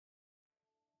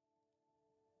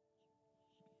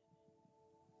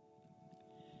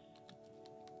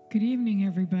Good evening,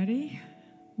 everybody.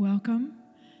 Welcome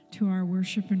to our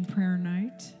worship and prayer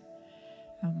night.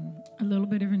 A little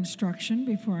bit of instruction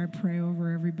before I pray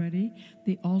over everybody.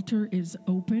 The altar is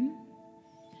open.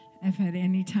 If at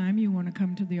any time you want to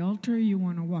come to the altar, you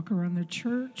want to walk around the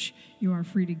church, you are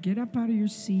free to get up out of your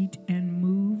seat and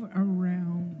move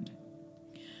around.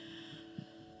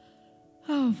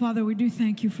 Oh, Father, we do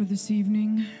thank you for this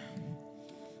evening.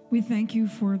 We thank you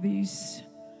for these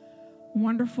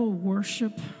wonderful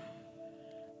worship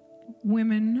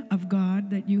women of God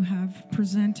that you have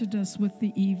presented us with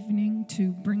the evening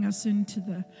to bring us into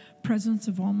the presence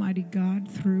of Almighty God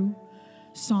through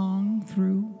song,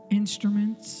 through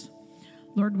instruments.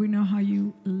 Lord, we know how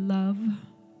you love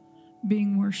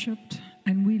being worshiped,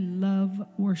 and we love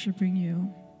worshiping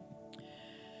you.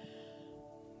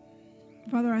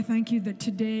 Father, I thank you that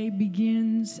today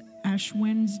begins Ash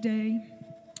Wednesday.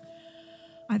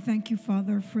 I thank you,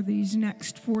 Father, for these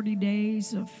next 40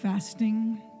 days of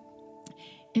fasting.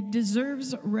 It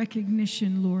deserves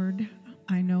recognition, Lord.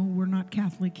 I know we're not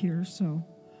Catholic here, so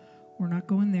we're not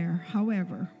going there.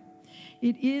 However,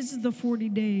 it is the 40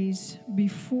 days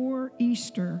before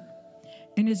Easter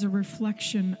and is a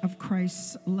reflection of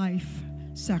Christ's life,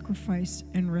 sacrifice,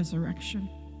 and resurrection.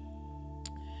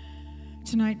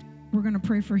 Tonight, we're going to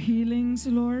pray for healings,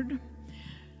 Lord,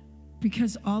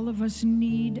 because all of us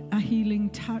need a healing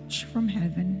touch from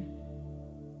heaven.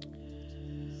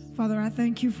 Father, I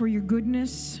thank you for your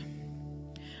goodness.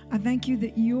 I thank you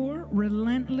that your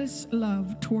relentless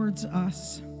love towards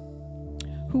us,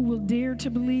 who will dare to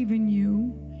believe in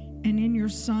you and in your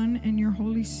Son and your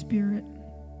Holy Spirit,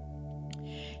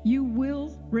 you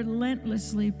will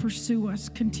relentlessly pursue us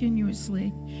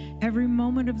continuously every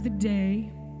moment of the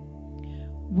day,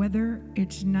 whether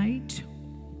it's night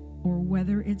or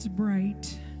whether it's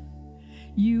bright.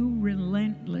 You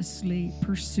relentlessly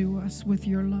pursue us with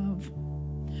your love.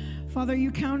 Father,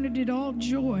 you counted it all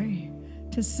joy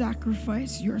to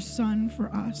sacrifice your Son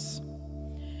for us.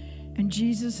 And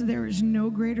Jesus, there is no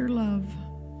greater love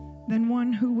than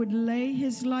one who would lay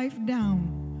his life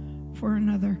down for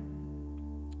another.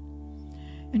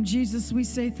 And Jesus, we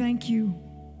say thank you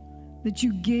that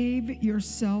you gave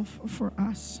yourself for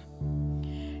us.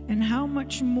 And how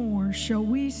much more shall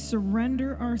we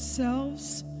surrender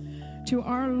ourselves to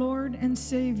our Lord and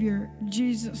Savior,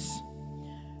 Jesus,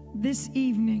 this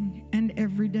evening and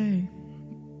every day.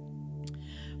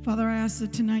 Father, I ask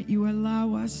that tonight you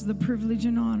allow us the privilege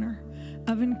and honor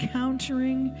of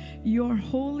encountering your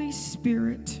Holy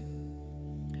Spirit,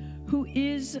 who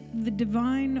is the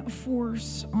divine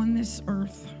force on this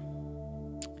earth.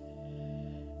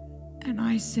 And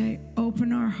I say,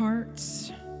 open our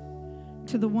hearts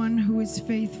to the one who is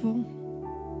faithful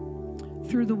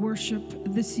through the worship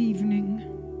this evening.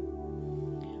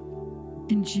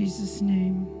 In Jesus'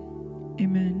 name.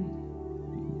 Amen.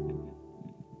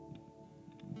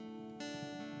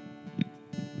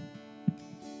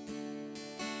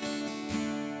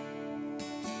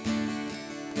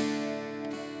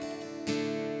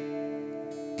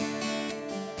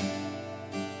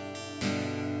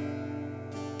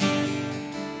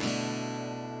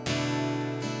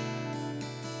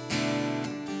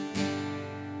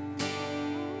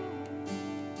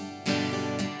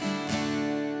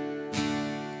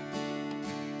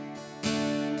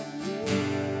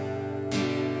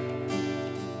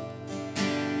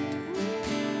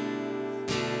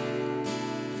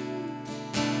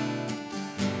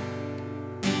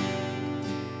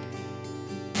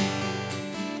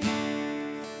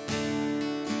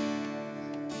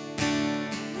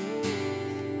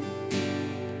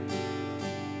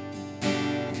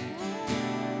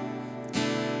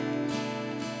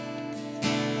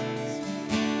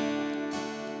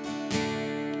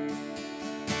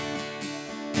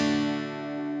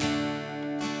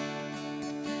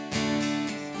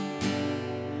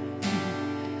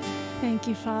 Thank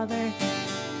you, Father,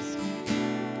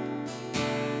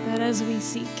 that as we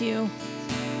seek you,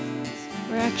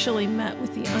 we're actually met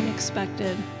with the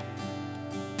unexpected.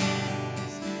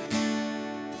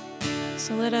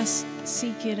 So let us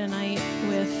seek you tonight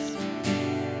with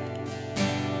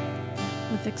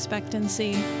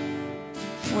expectancy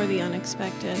for the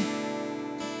unexpected.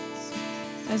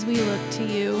 As we look to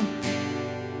you,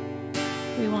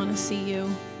 we want to see you,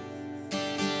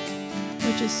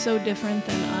 which is so different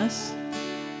than us.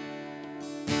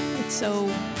 It's so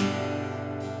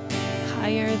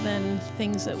higher than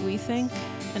things that we think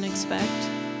and expect.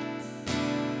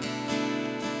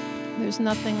 There's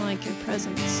nothing like your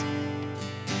presence.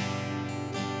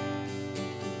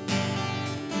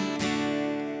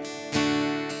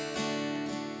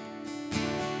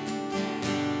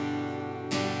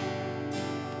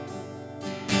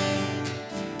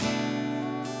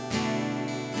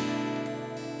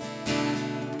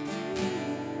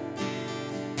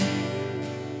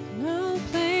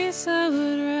 place I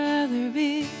would rather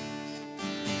be.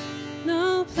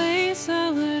 No place I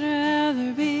would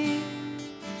rather be.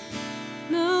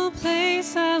 No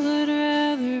place I would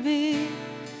rather be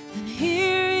than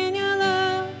here in your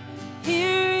love,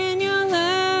 here in your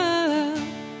love.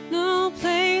 No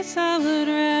place I would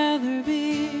rather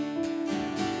be.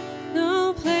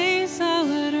 No place I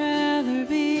would rather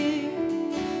be.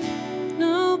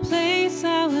 No place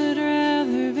I would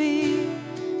rather be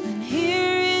than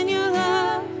here in your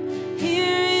love, here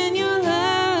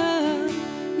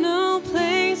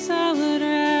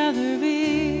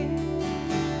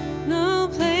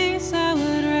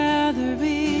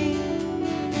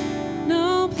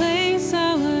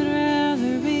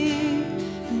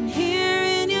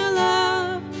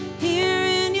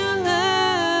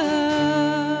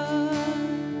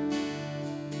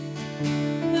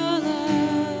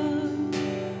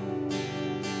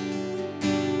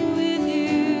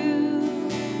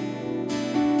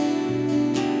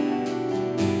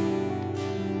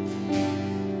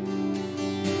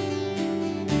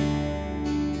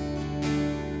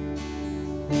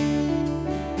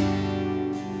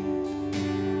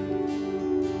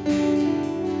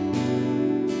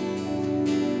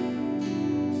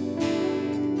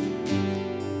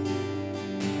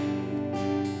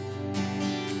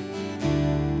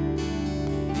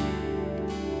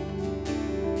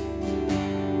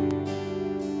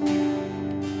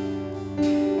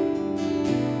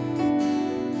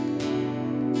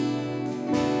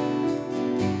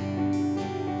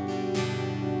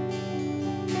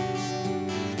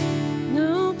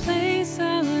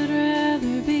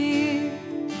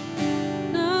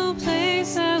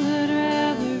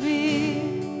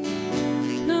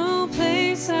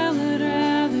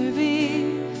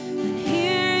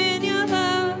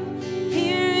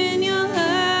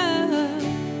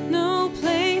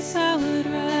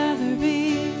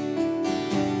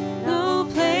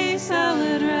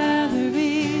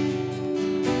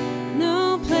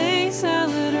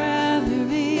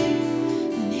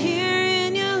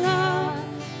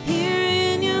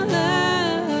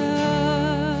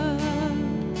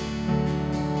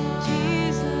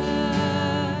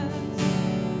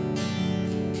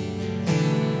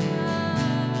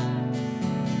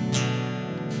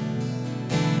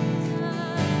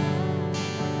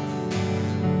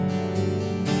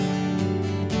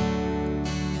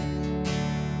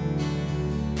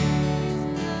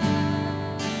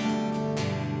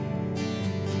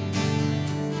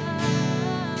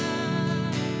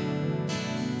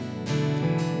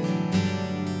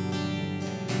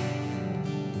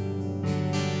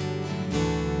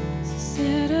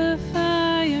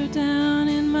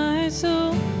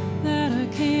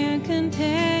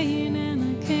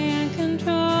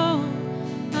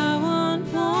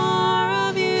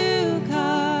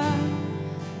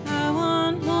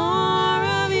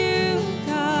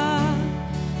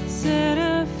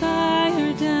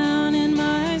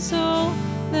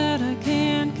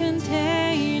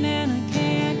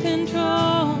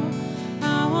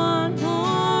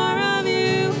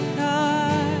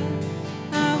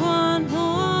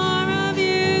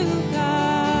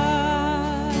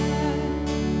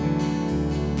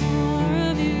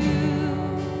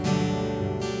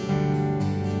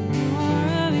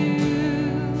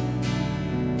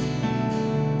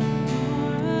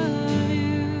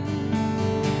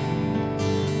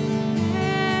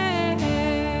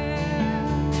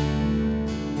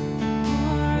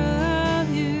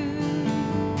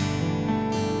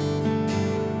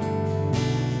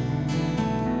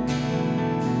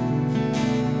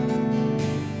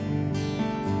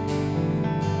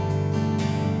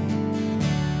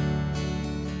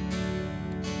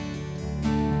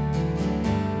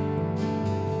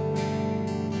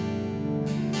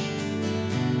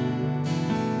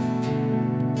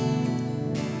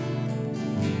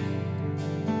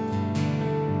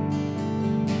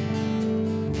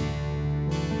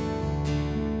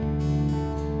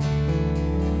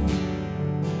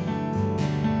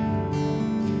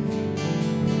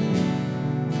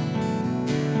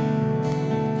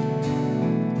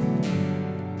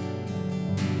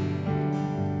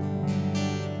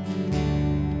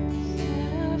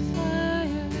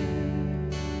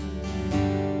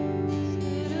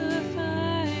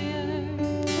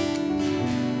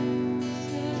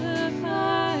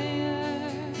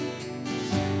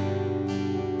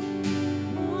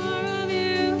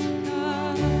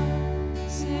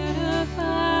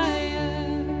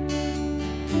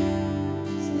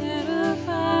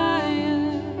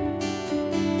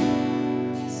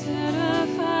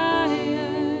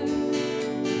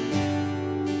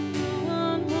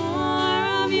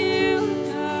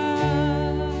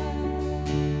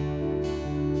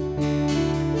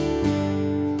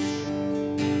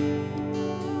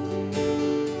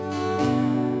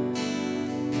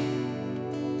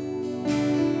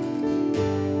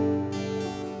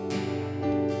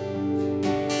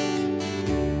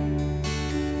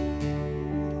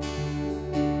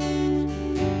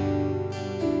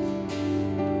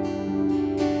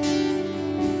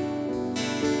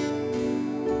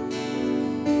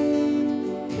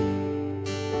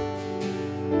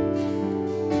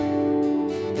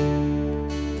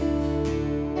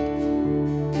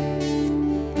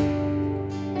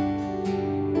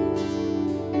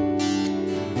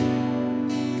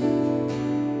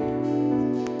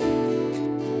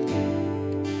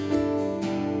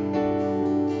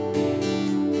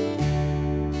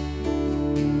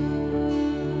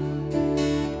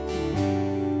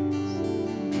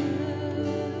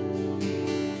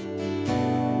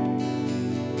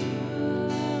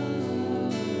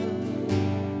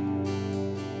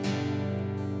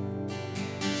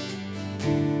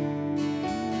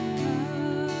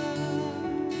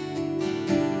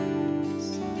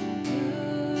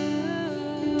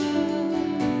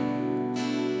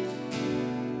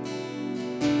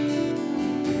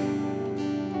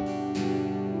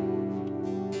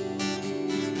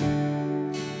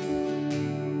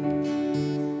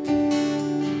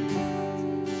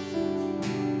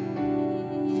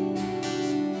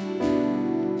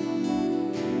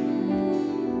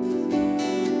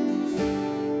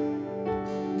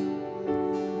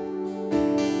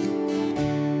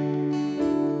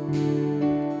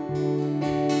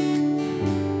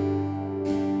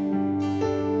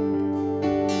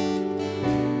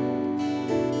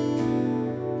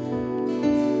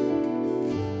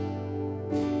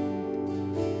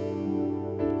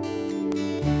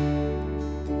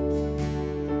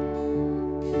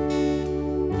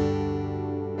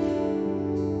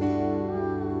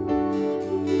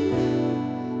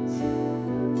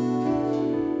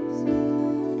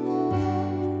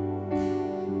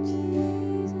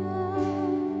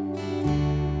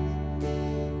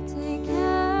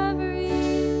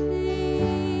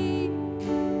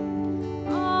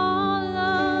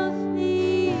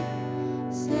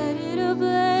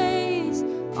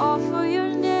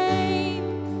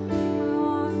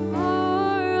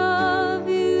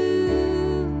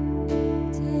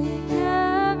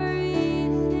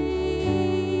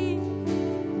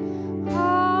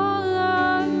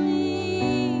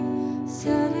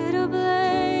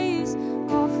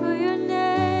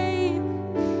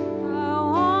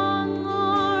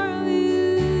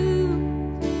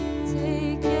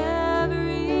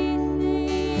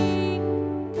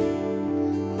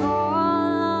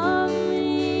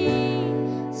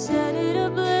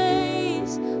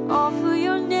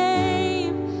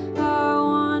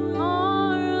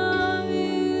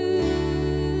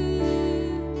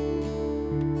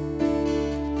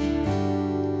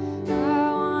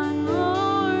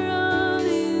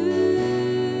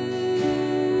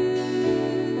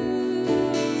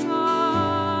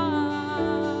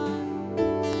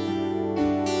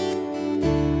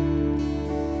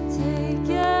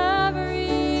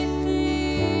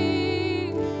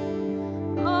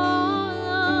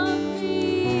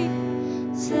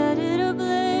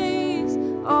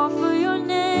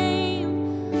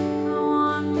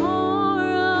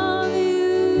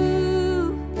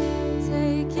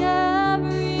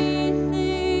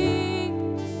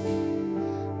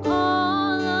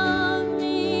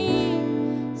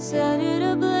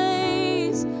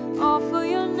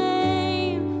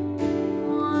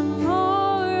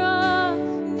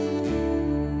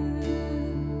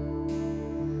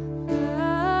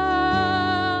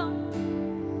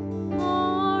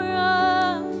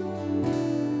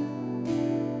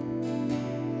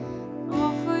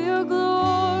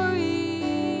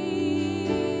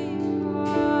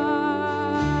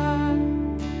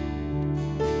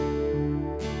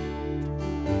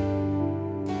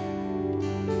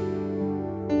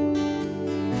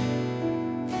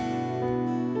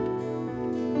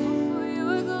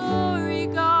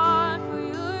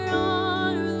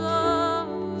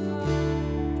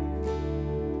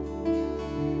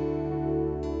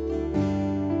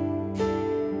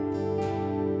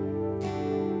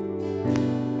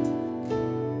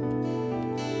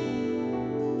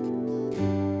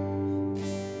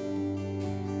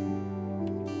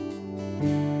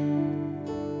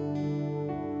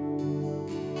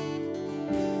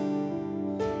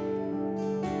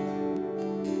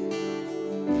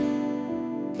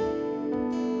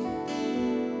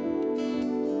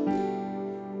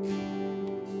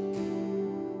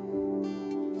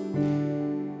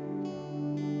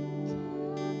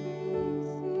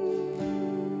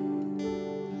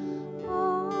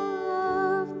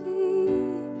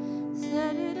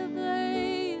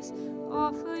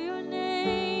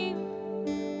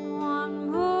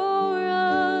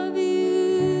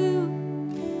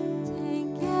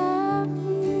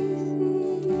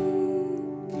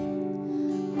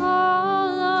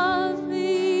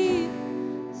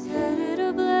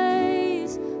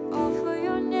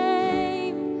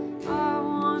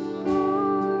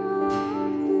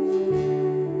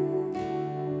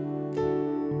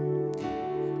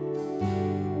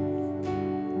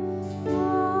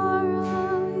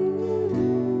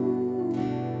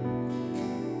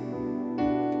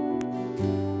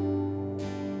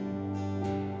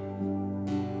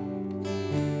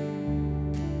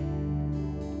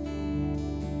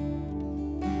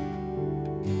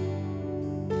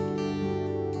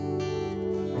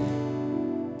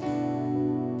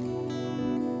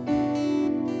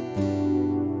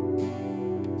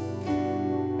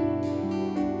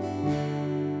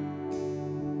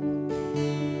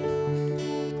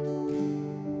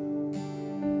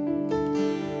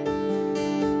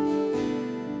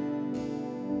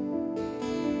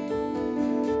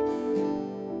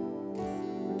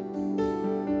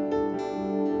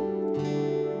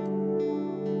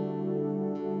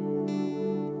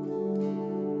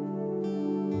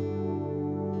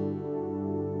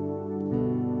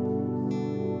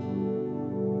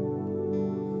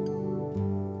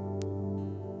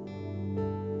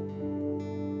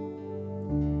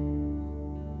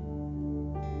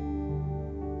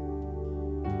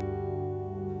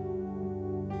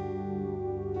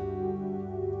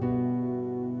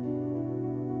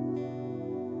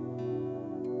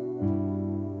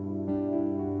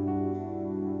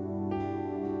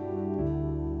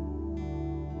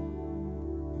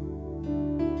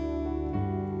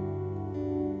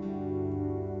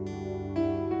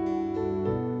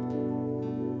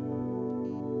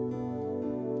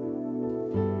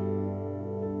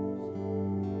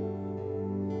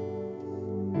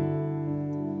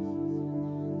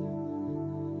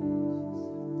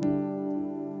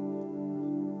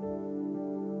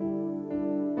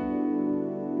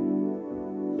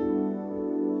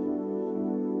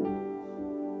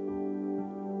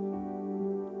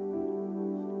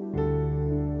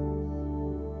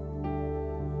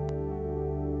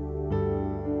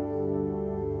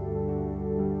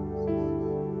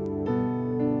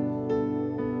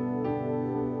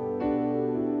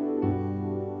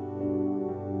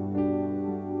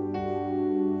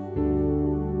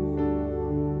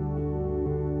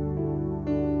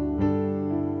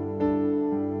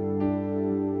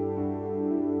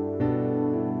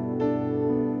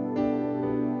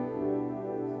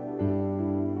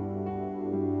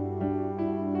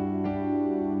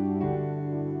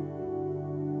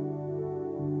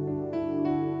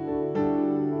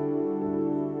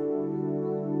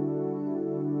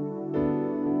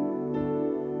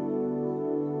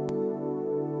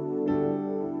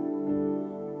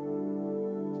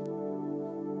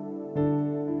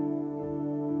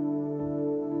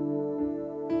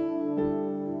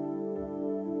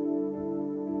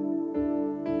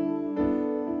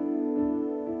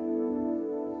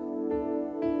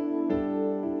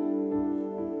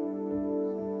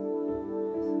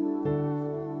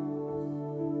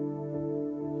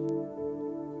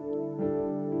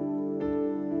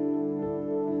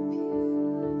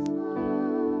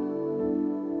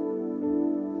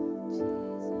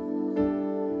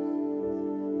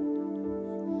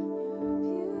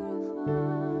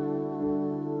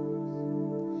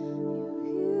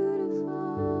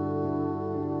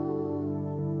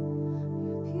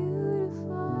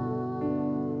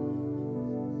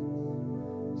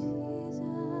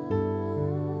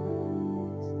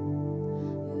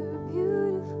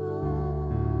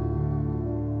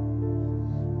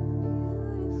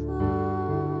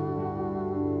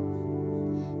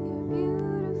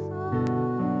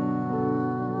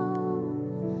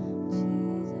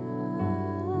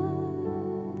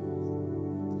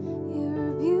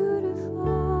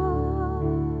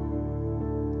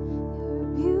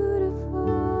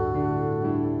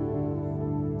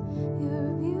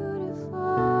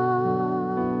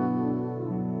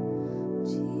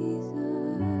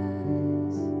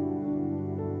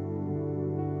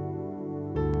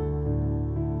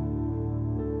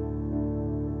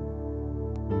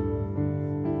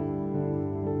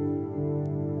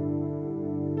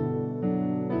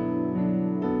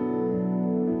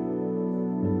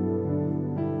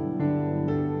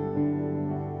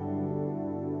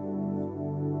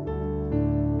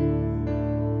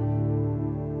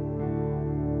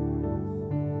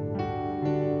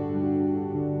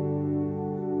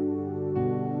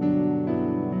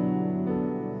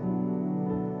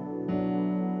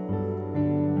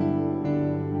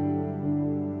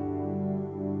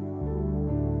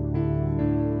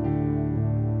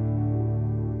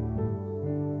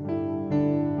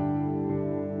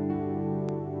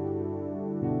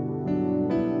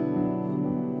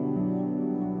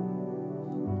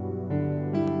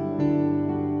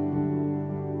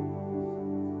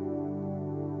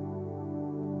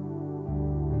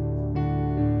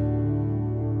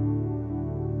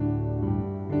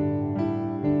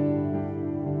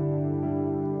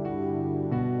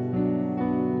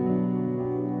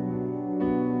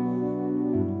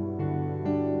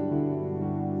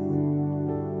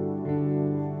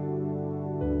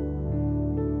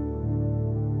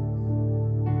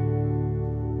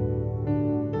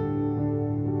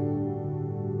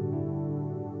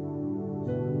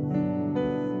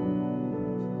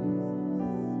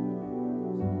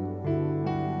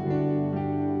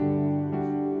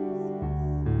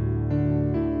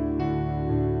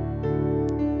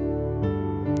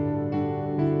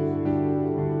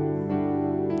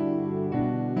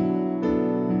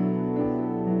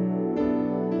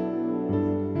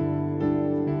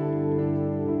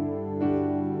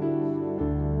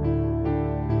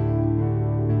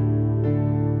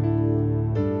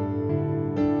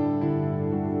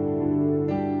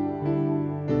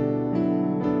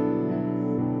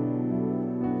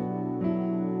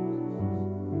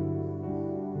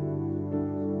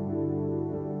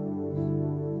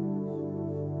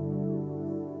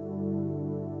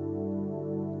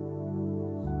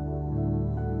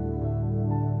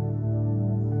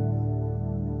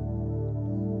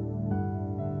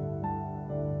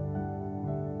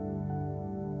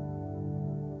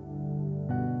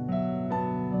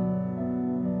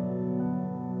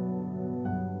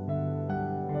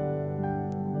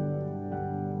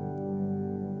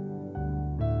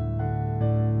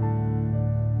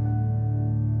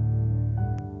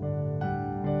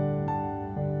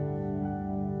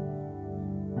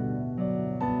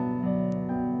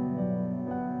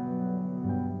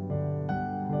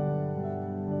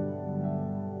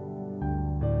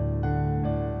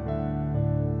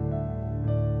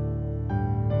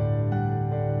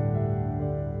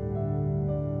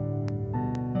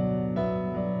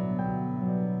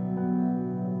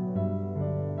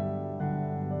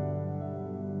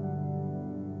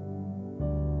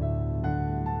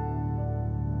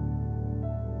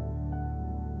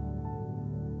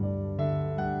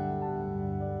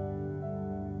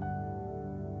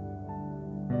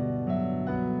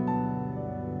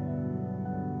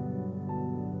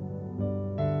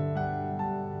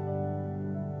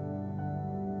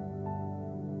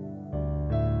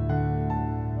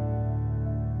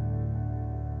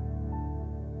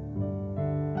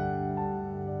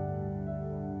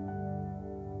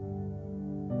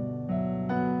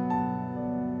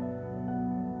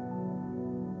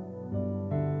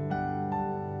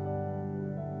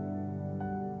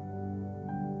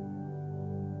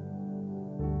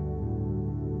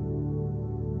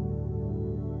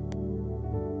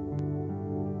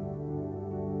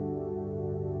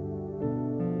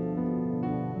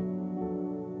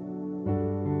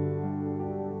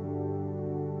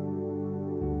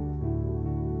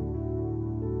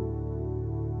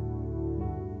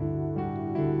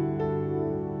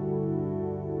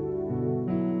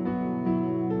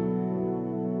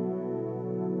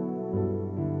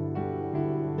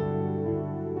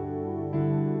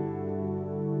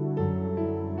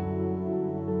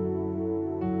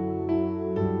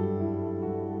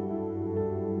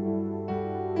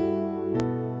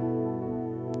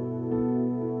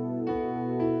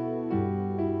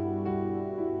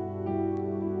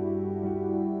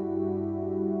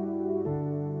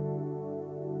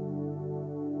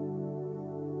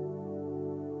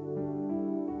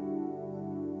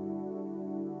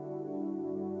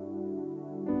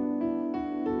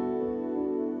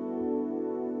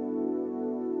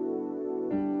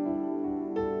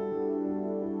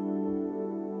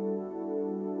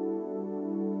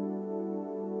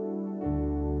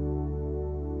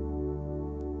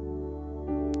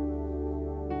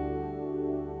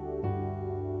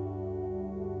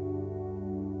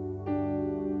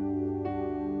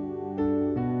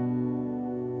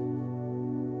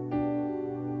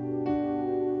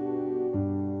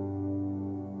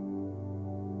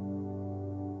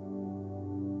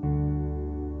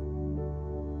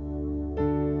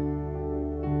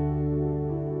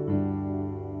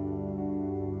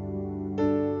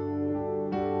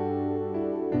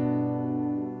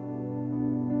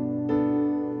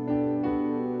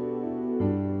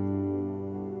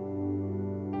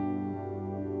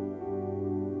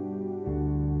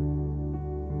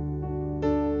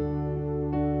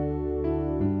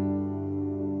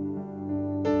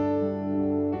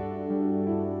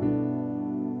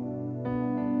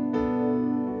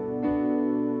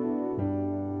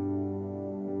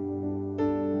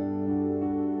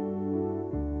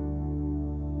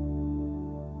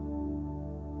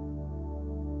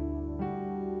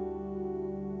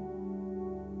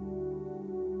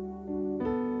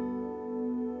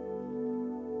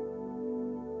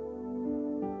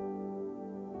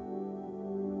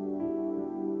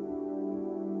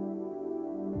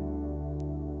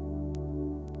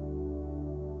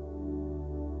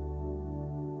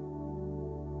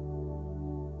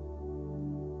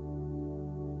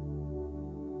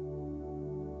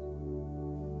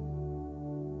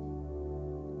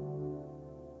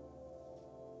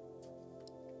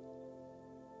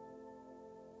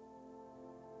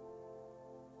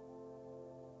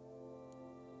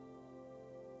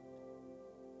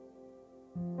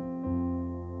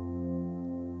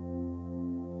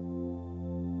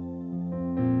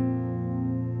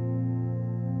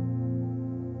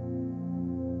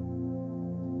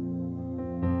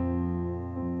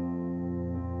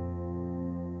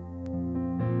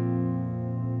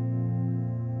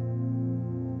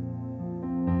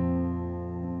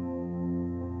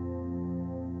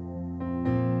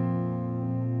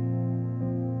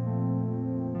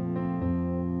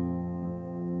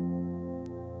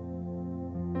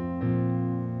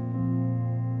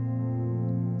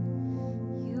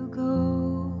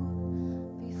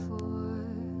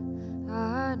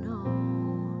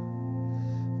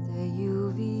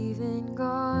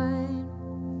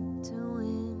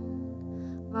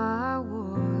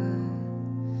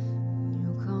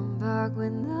back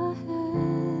when the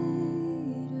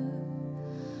hater,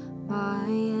 my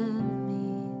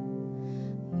enemy,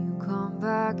 you come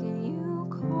back and you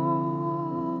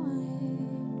call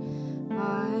it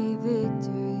my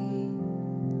victory.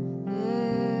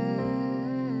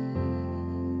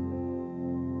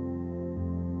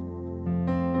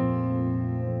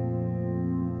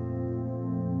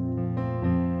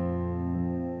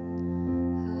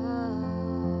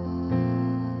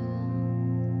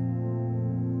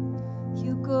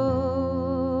 You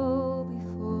go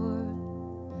before,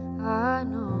 I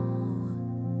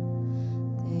know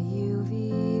that you've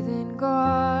even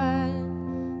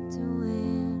gone to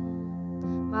win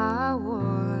my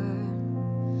war.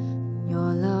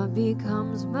 Your love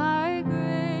becomes my greatest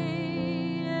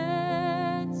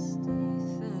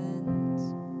defense,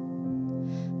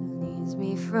 leads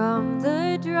me from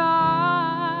the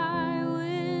dry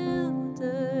wilderness.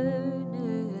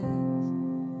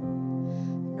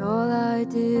 And all I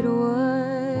did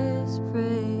was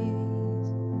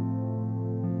praise.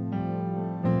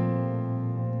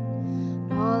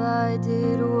 And all I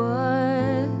did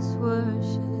was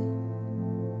worship.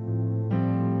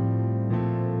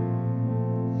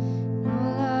 And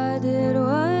all I did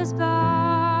was bow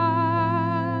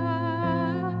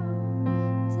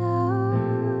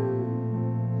down.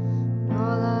 And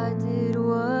all I did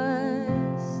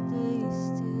was stay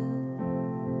still.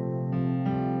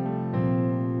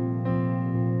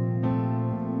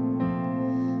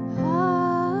 Hallelujah,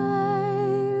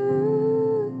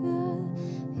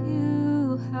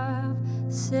 you have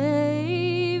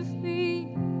saved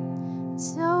me.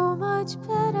 So much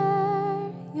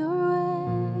better your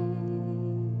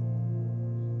way.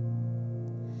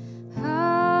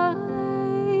 Hallelujah,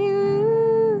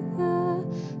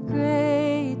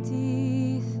 great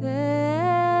defender.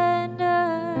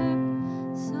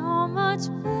 So much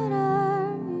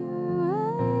better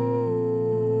your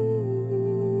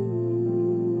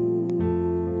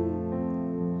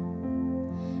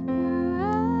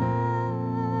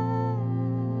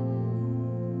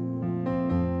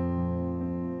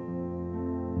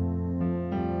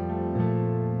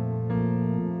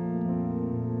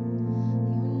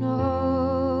You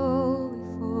know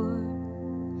before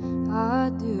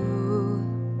I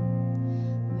do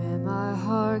where my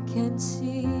heart can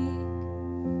seek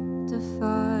to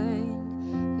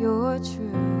find your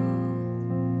truth.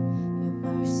 Your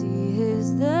mercy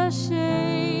is the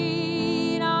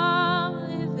shade I'm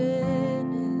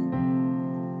living in.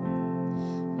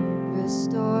 You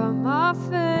restore my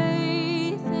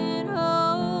faith and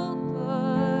hope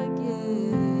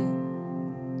again.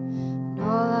 And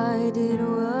all I did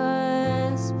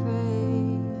was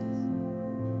praise.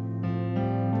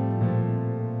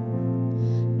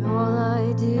 And all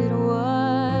I did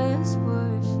was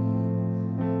worship.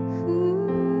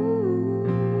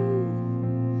 Ooh.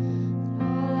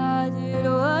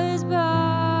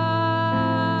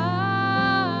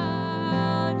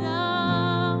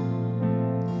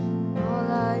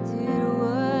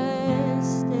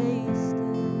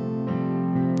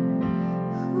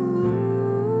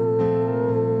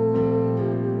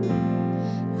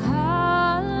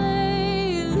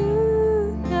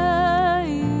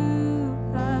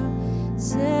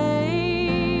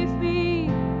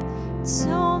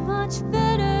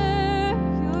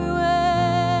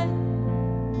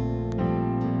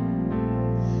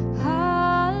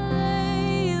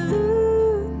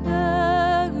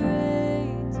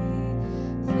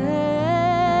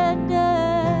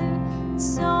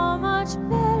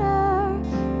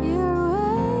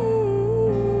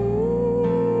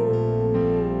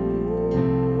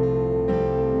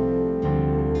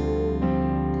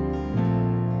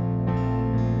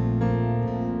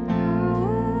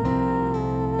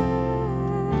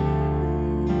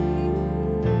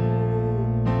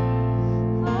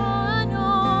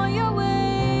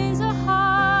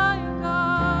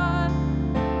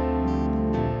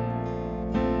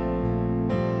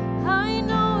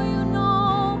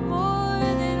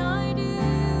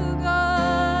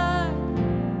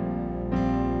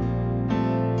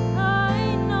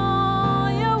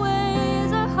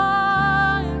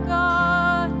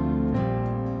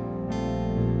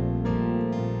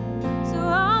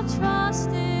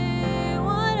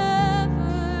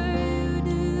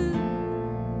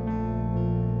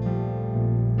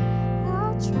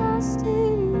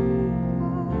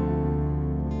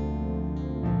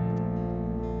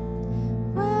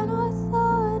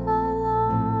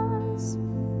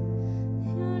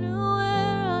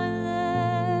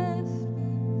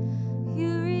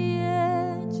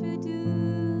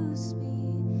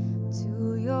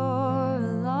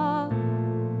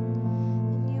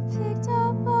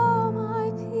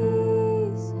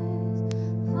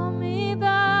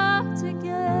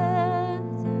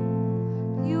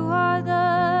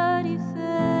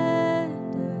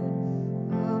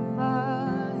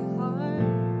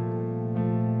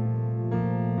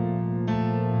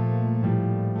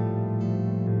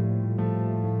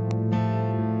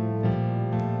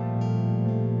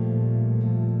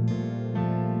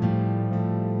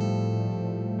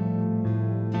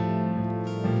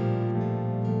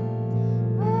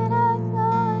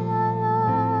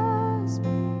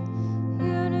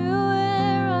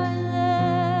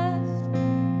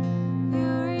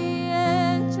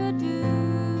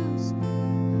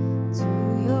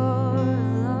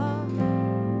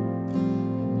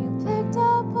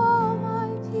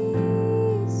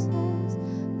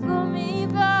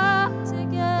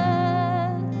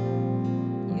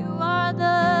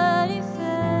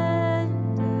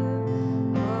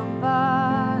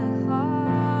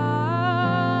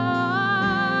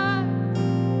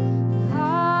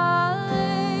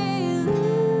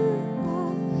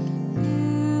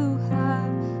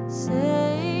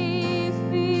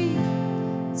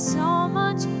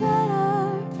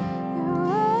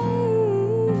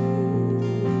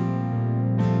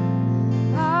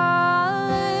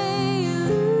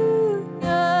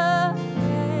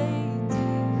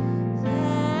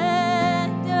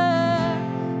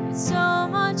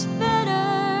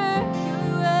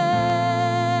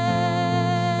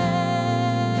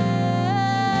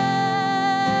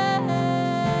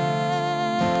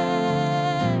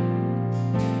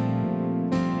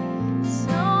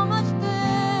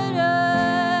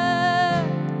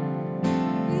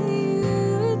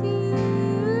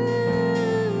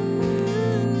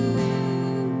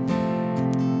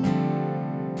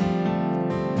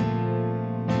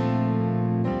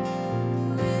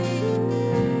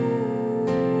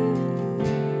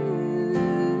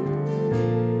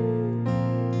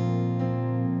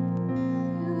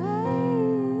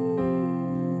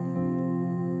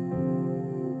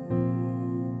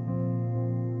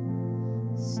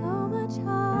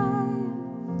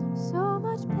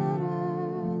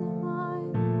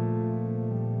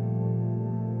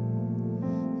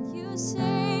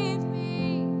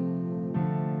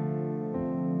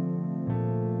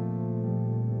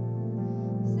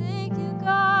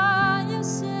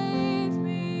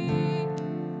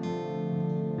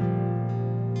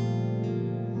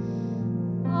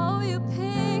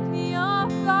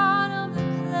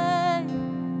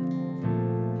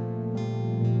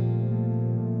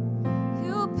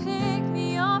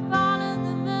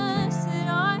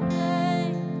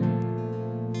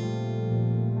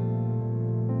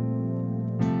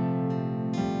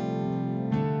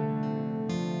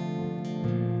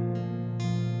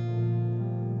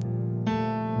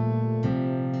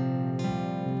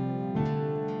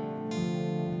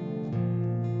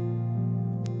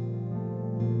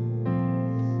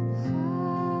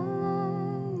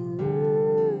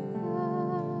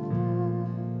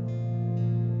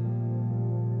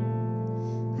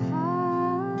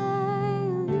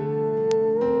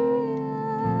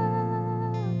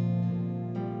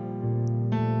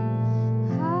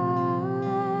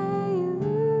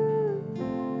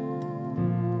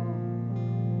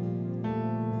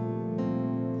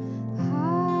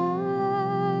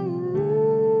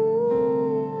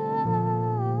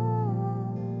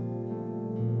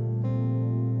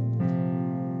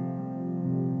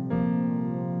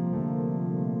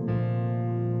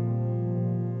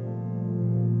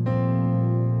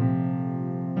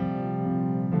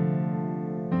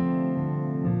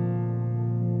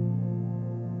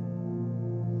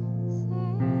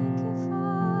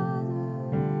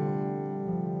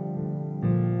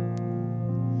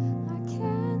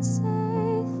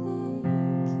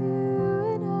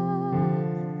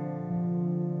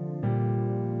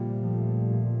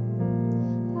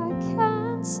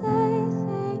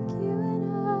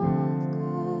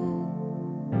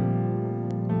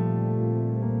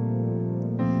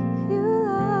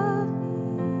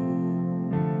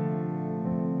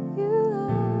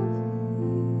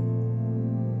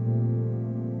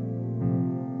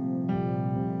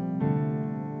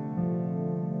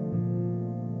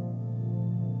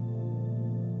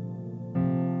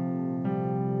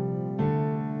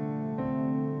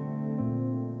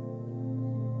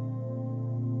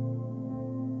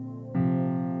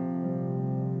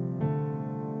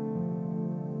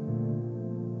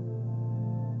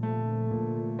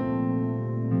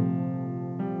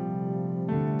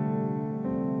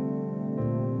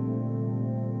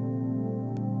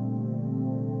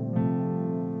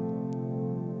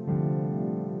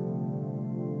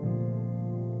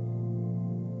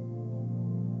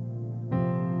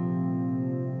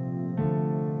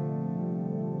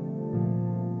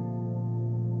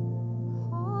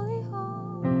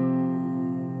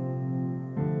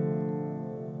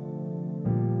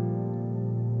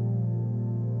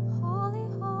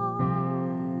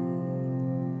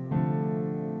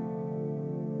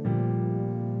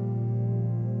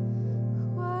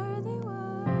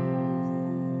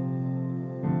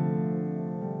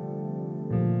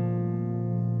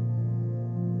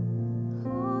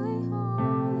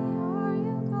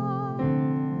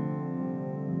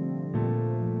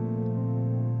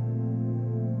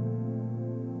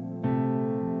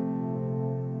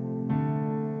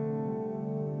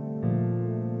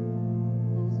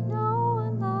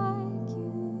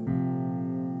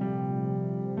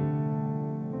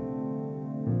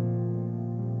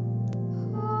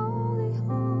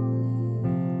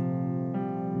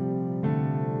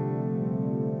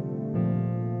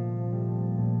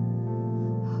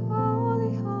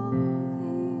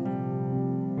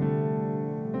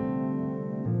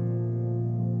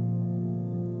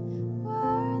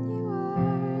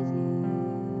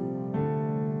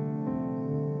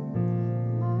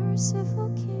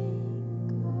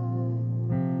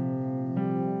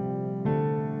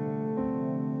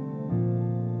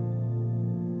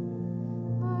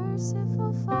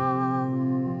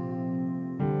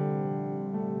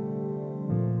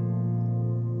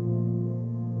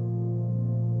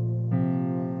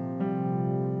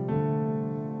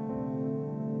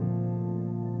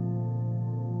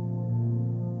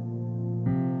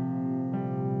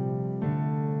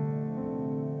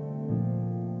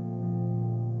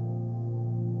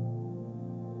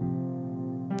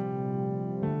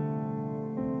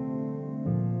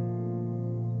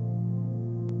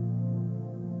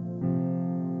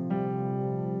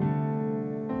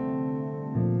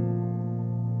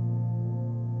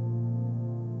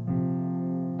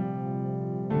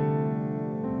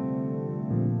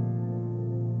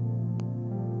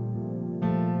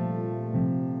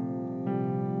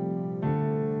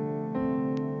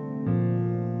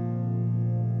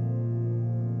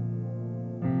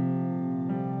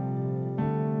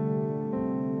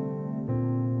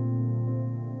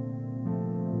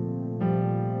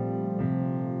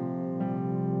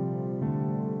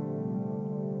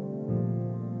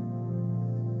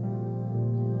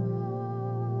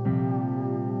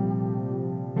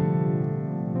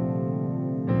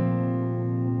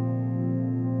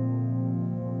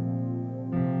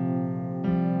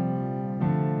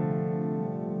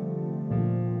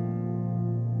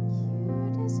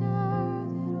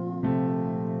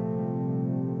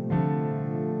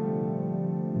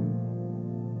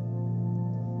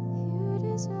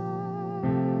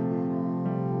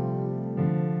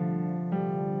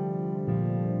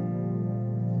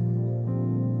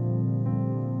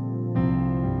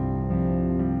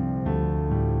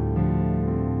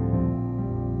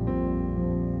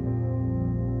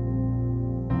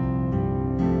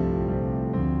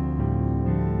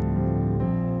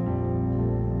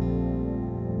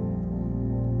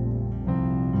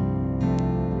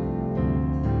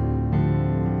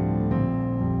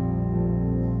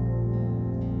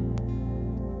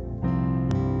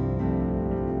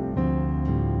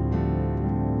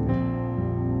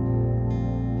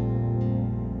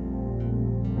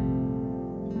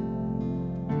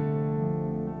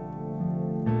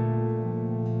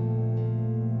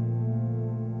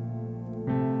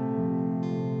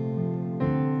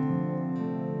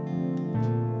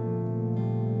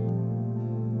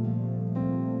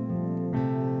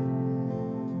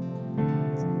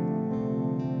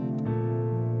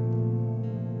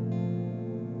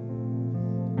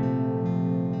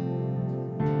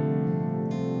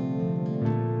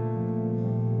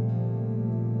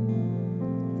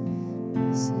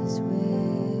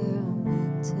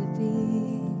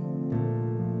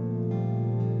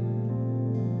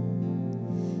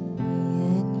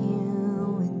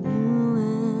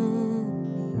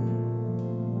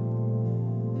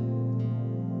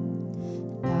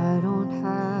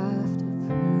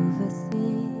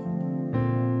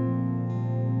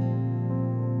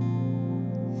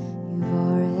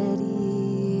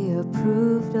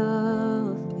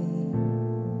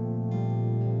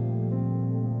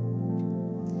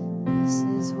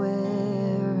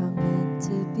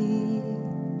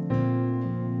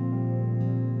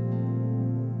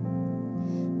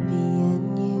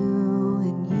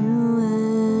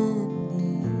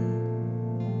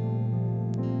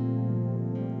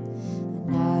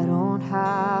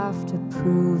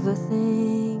 prove a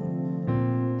thing.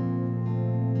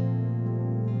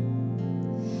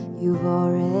 You've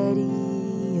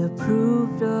already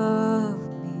approved of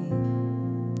me.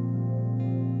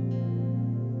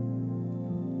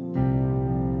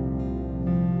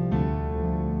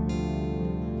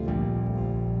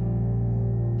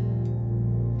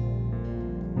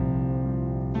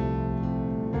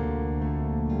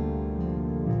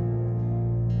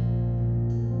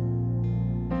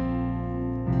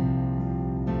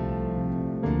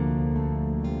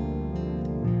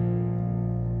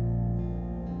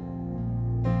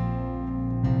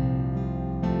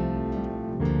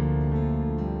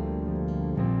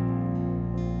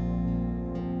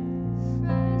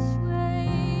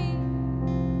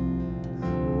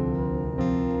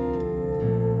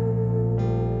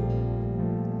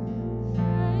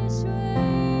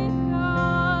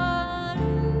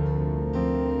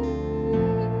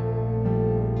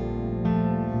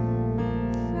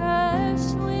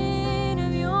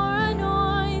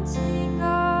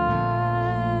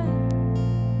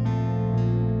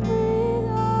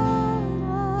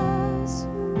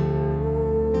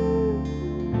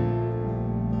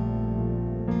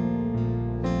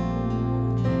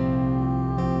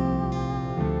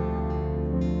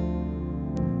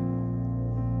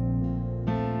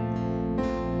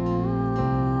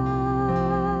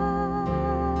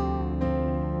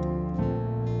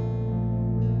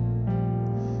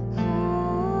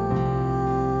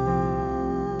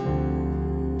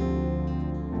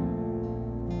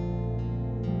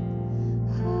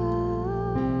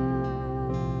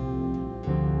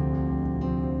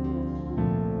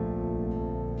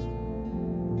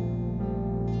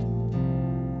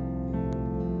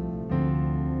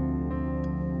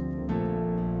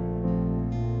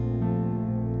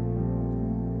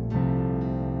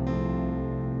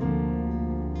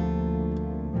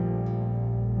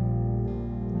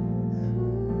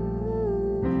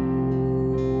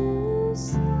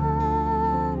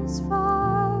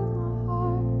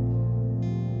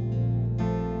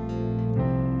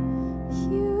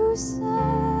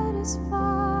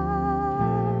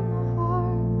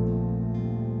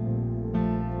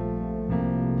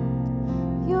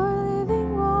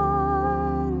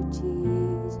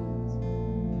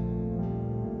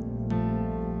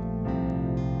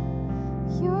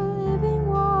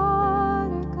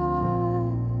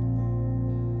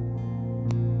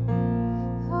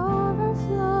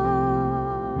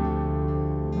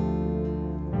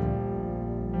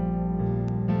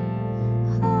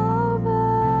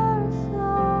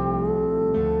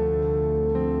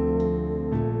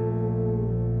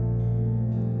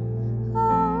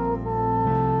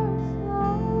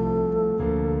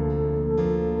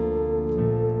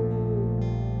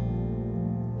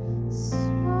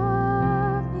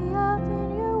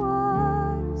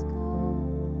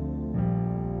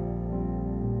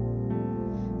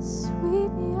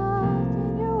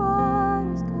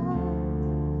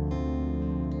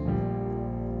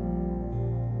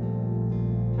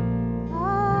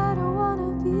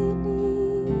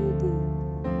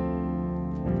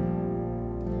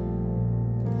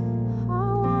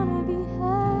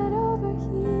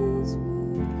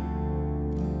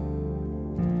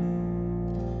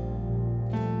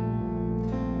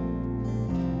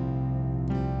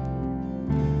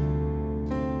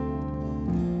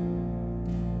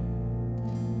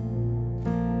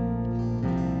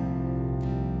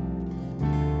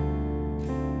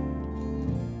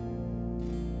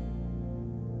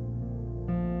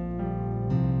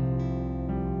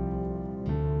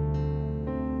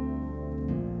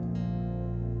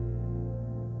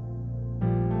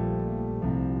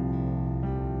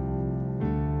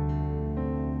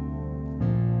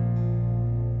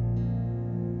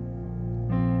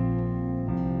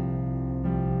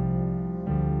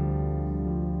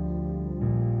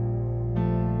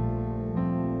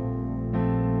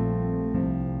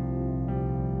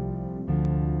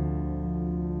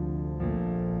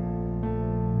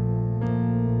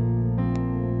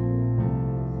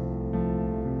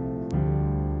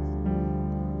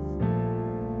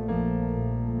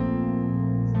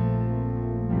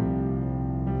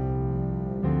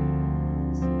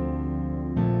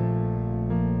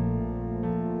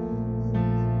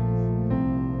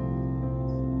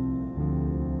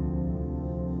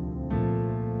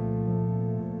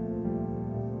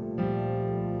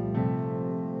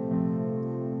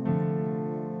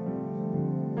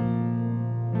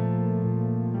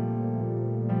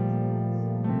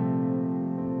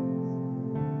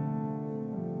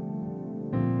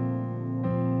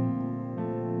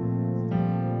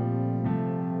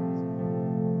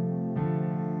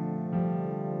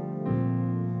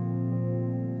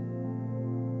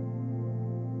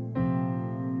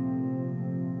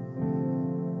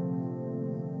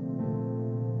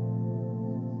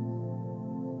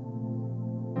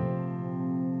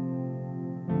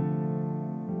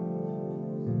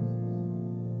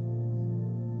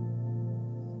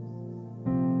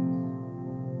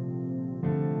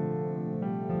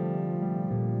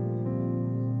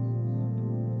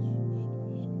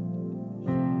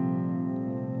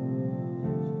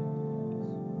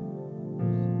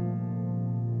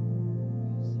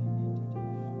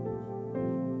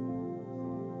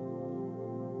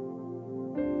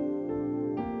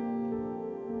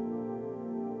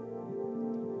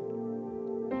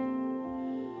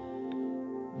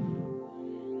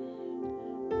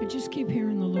 I just keep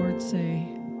hearing the Lord say,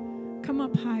 come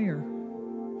up higher.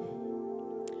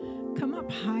 Come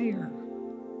up higher.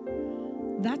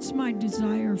 That's my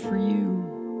desire for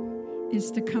you,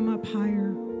 is to come up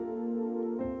higher.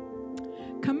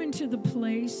 Come into the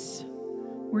place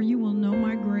where you will know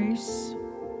my grace,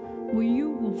 where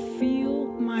you will feel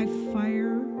my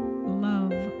fire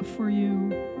love for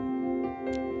you.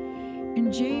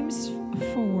 In James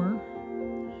 4,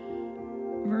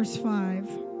 verse 5,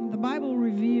 the Bible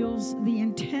reveals the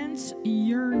intense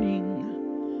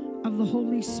yearning of the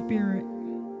Holy Spirit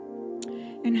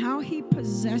and how he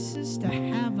possesses to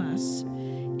have us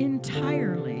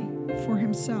entirely for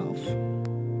himself.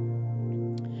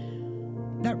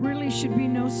 That really should be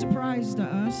no surprise to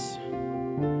us.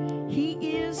 He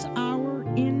is our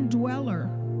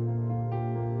indweller.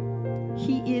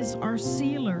 He is our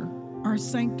sealer, our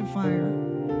sanctifier,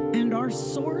 and our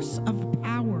source of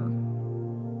power.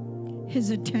 His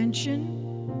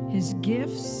attention, his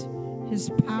gifts,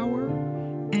 his power,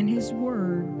 and his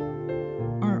word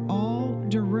are all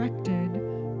directed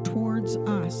towards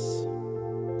us.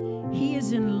 He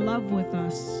is in love with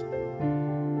us.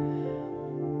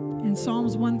 In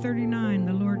Psalms 139,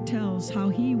 the Lord tells how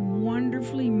he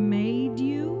wonderfully made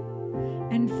you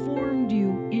and formed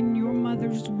you in your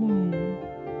mother's womb.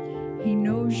 He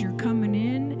knows you're coming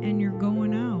in and you're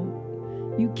going out.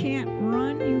 You can't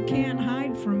run, you can't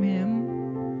hide from him.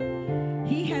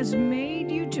 He has made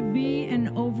you to be an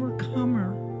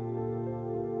overcomer.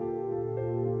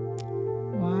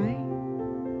 Why?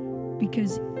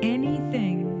 Because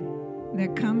anything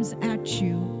that comes at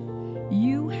you,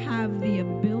 you have the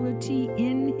ability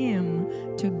in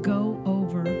him to go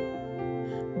over.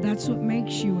 That's what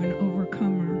makes you an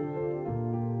overcomer.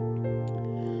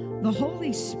 The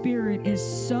Holy Spirit is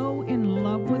so in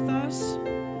love with us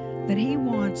that he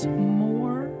wants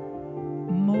more,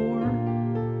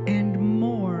 and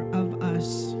more of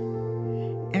us.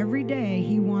 Every day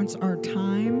he wants our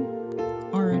time,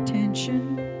 our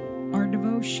attention, our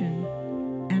devotion,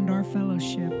 and our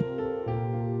fellowship.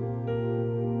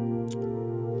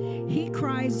 He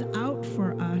cries out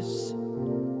for us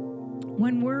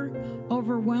when we're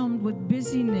overwhelmed with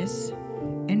busyness,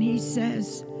 and he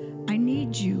says, I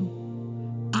need you.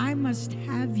 I must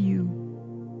have you.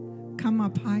 Come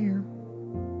up higher.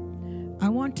 I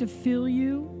want to fill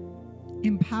you,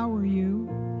 empower you,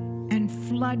 and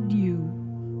flood you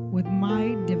with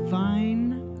my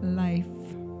divine life.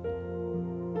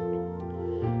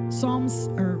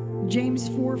 James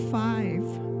 4:5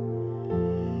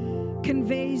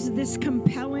 conveys this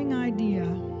compelling idea.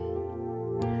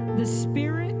 The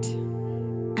Spirit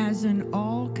as an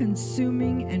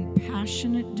all-consuming and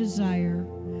passionate desire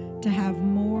to have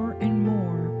more and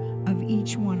more of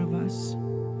each one of us.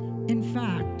 In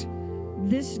fact,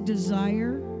 this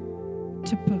desire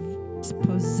to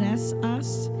possess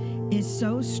us is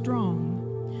so strong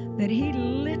that he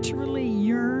literally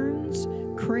yearns,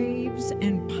 craves,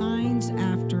 and pines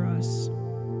after us.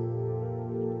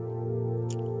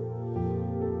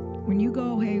 When you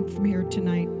go away from here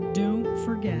tonight, don't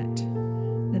forget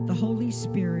that the Holy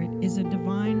Spirit is a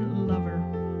divine lover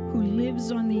who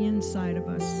lives on the inside of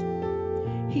us.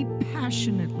 He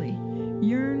passionately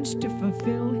yearns to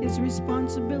fulfill his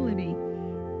responsibility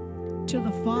to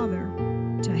the Father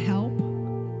to help,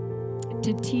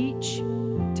 to teach,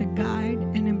 to guide,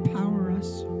 and empower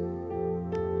us.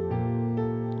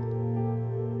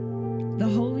 The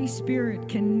Holy Spirit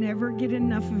can never get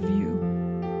enough of you.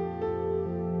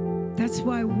 That's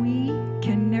why we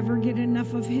can never get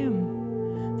enough of him.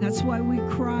 That's why we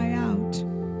cry out.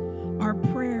 Our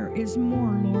prayer is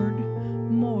more, Lord,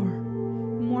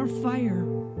 more fire,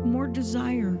 more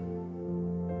desire.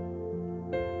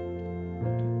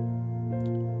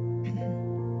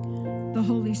 The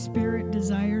Holy Spirit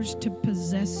desires to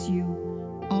possess you,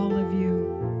 all of you.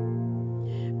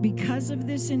 Because of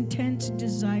this intense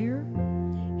desire,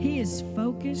 he is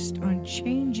focused on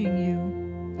changing you,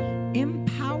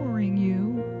 empowering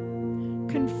you,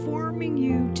 conforming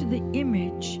you to the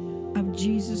image of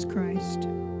Jesus Christ,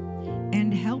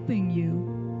 and helping you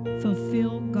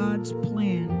fulfill God's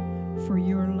plan for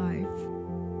your life.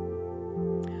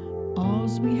 All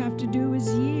we have to do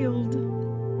is yield,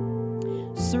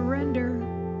 surrender,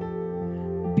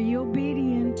 be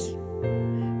obedient,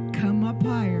 come up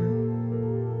higher,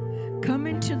 come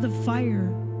into the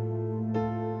fire.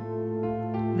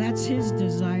 That's his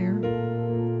desire.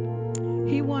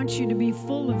 He wants you to be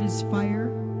full of his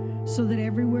fire so that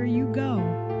everywhere you go,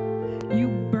 you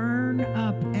burn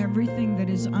up everything that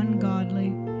is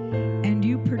ungodly and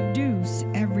you produce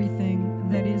everything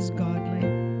that is godly.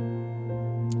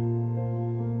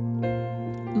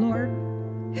 Lord,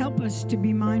 help us to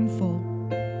be mindful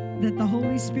that the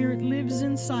Holy Spirit lives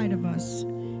inside of us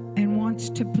and wants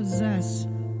to possess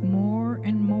more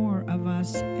and more of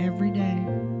us every day.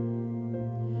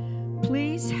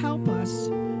 Please help us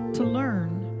to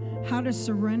learn how to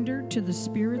surrender to the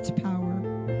Spirit's power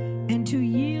and to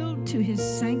yield to His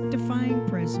sanctifying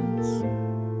presence.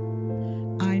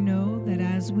 I know that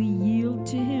as we yield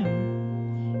to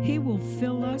Him, He will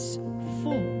fill us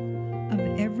full of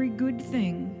every good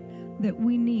thing that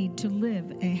we need to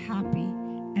live a happy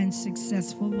and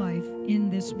successful life in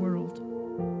this world.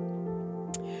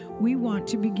 We want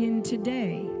to begin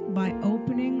today by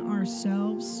opening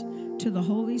ourselves to the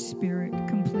Holy Spirit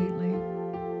completely.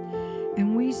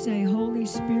 And we say, Holy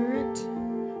Spirit,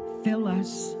 fill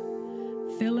us.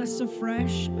 Fill us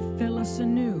afresh, fill us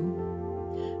anew.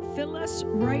 Fill us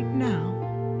right now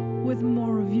with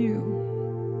more of you.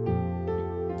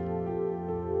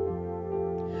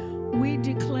 We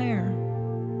declare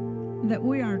that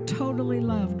we are totally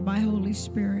loved by Holy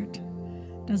Spirit.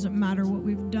 Doesn't matter what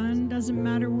we've done, doesn't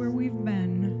matter where we've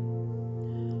been.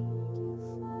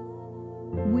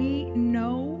 We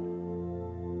know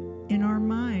in our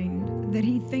mind that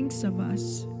He thinks of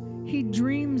us. He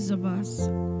dreams of us.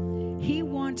 He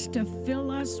wants to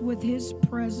fill us with His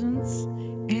presence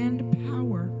and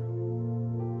power.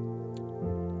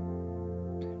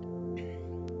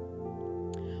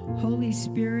 Holy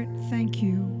Spirit, thank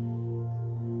you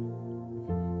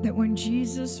that when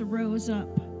Jesus rose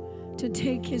up to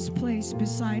take His place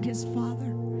beside His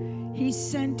Father, He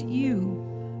sent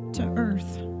you to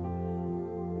earth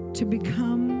to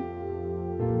become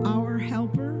our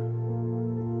helper,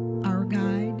 our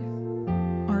guide,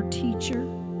 our teacher,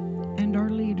 and our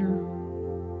leader.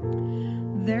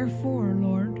 Therefore,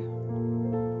 Lord,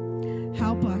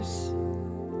 help us.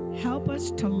 Help us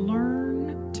to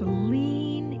learn to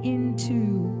lean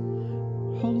into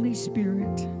Holy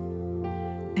Spirit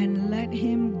and let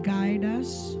Him guide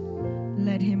us,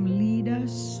 let Him lead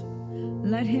us,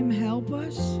 let Him help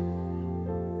us,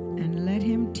 and let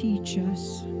Him teach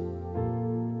us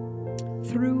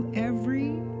through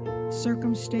every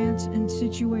circumstance and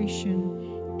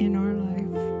situation in our life.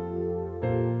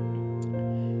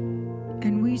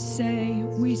 And we say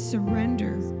we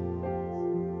surrender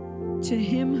to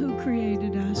Him who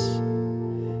created us,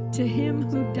 to Him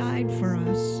who died for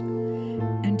us,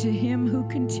 and to Him who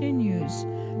continues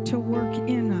to work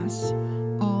in us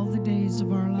all the days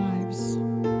of our lives.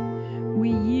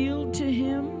 We yield to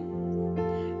Him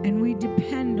and we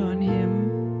depend on Him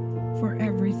for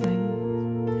everything.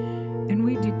 And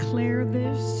we declare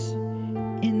this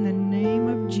in the name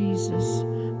of Jesus,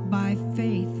 by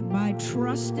faith, by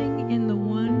trusting in the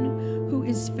one who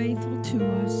is faithful to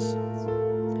us,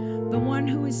 the one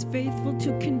who is faithful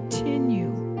to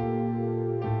continue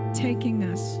taking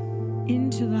us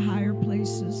into the higher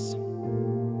places.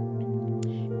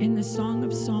 In the Song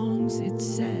of Songs, it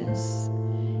says,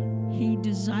 He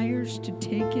desires to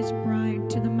take His bride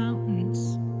to the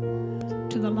mountains,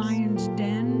 to the lion's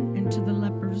den, and to the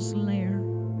leper's lair,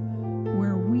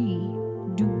 where we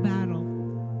do battle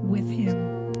with Him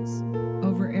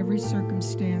over every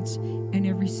circumstance and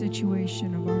every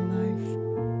situation of our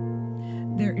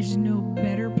life. There is no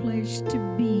better place to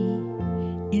be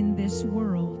in this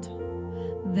world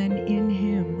than in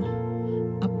Him,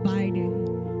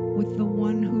 abiding with the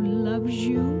one who loves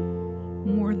you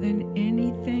more than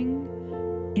anything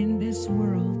in this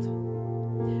world,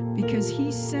 because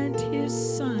He sent His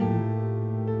Son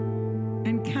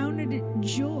and counted it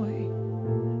joy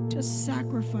to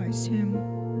sacrifice Him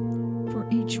for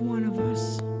each one of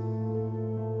us.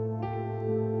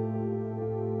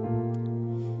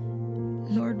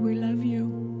 Lord, we love you.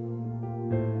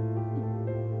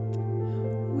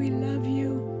 We love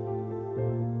you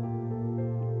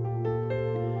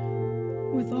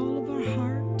with all of our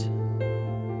heart,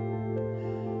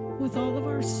 with all of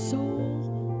our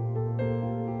soul,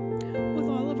 with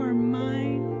all of our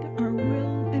mind, our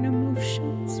will, and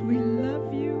emotions. We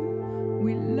love you.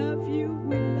 We love you.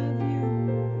 We love you.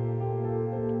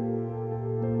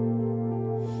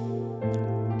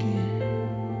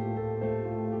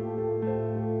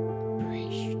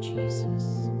 Praise you,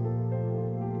 Jesus.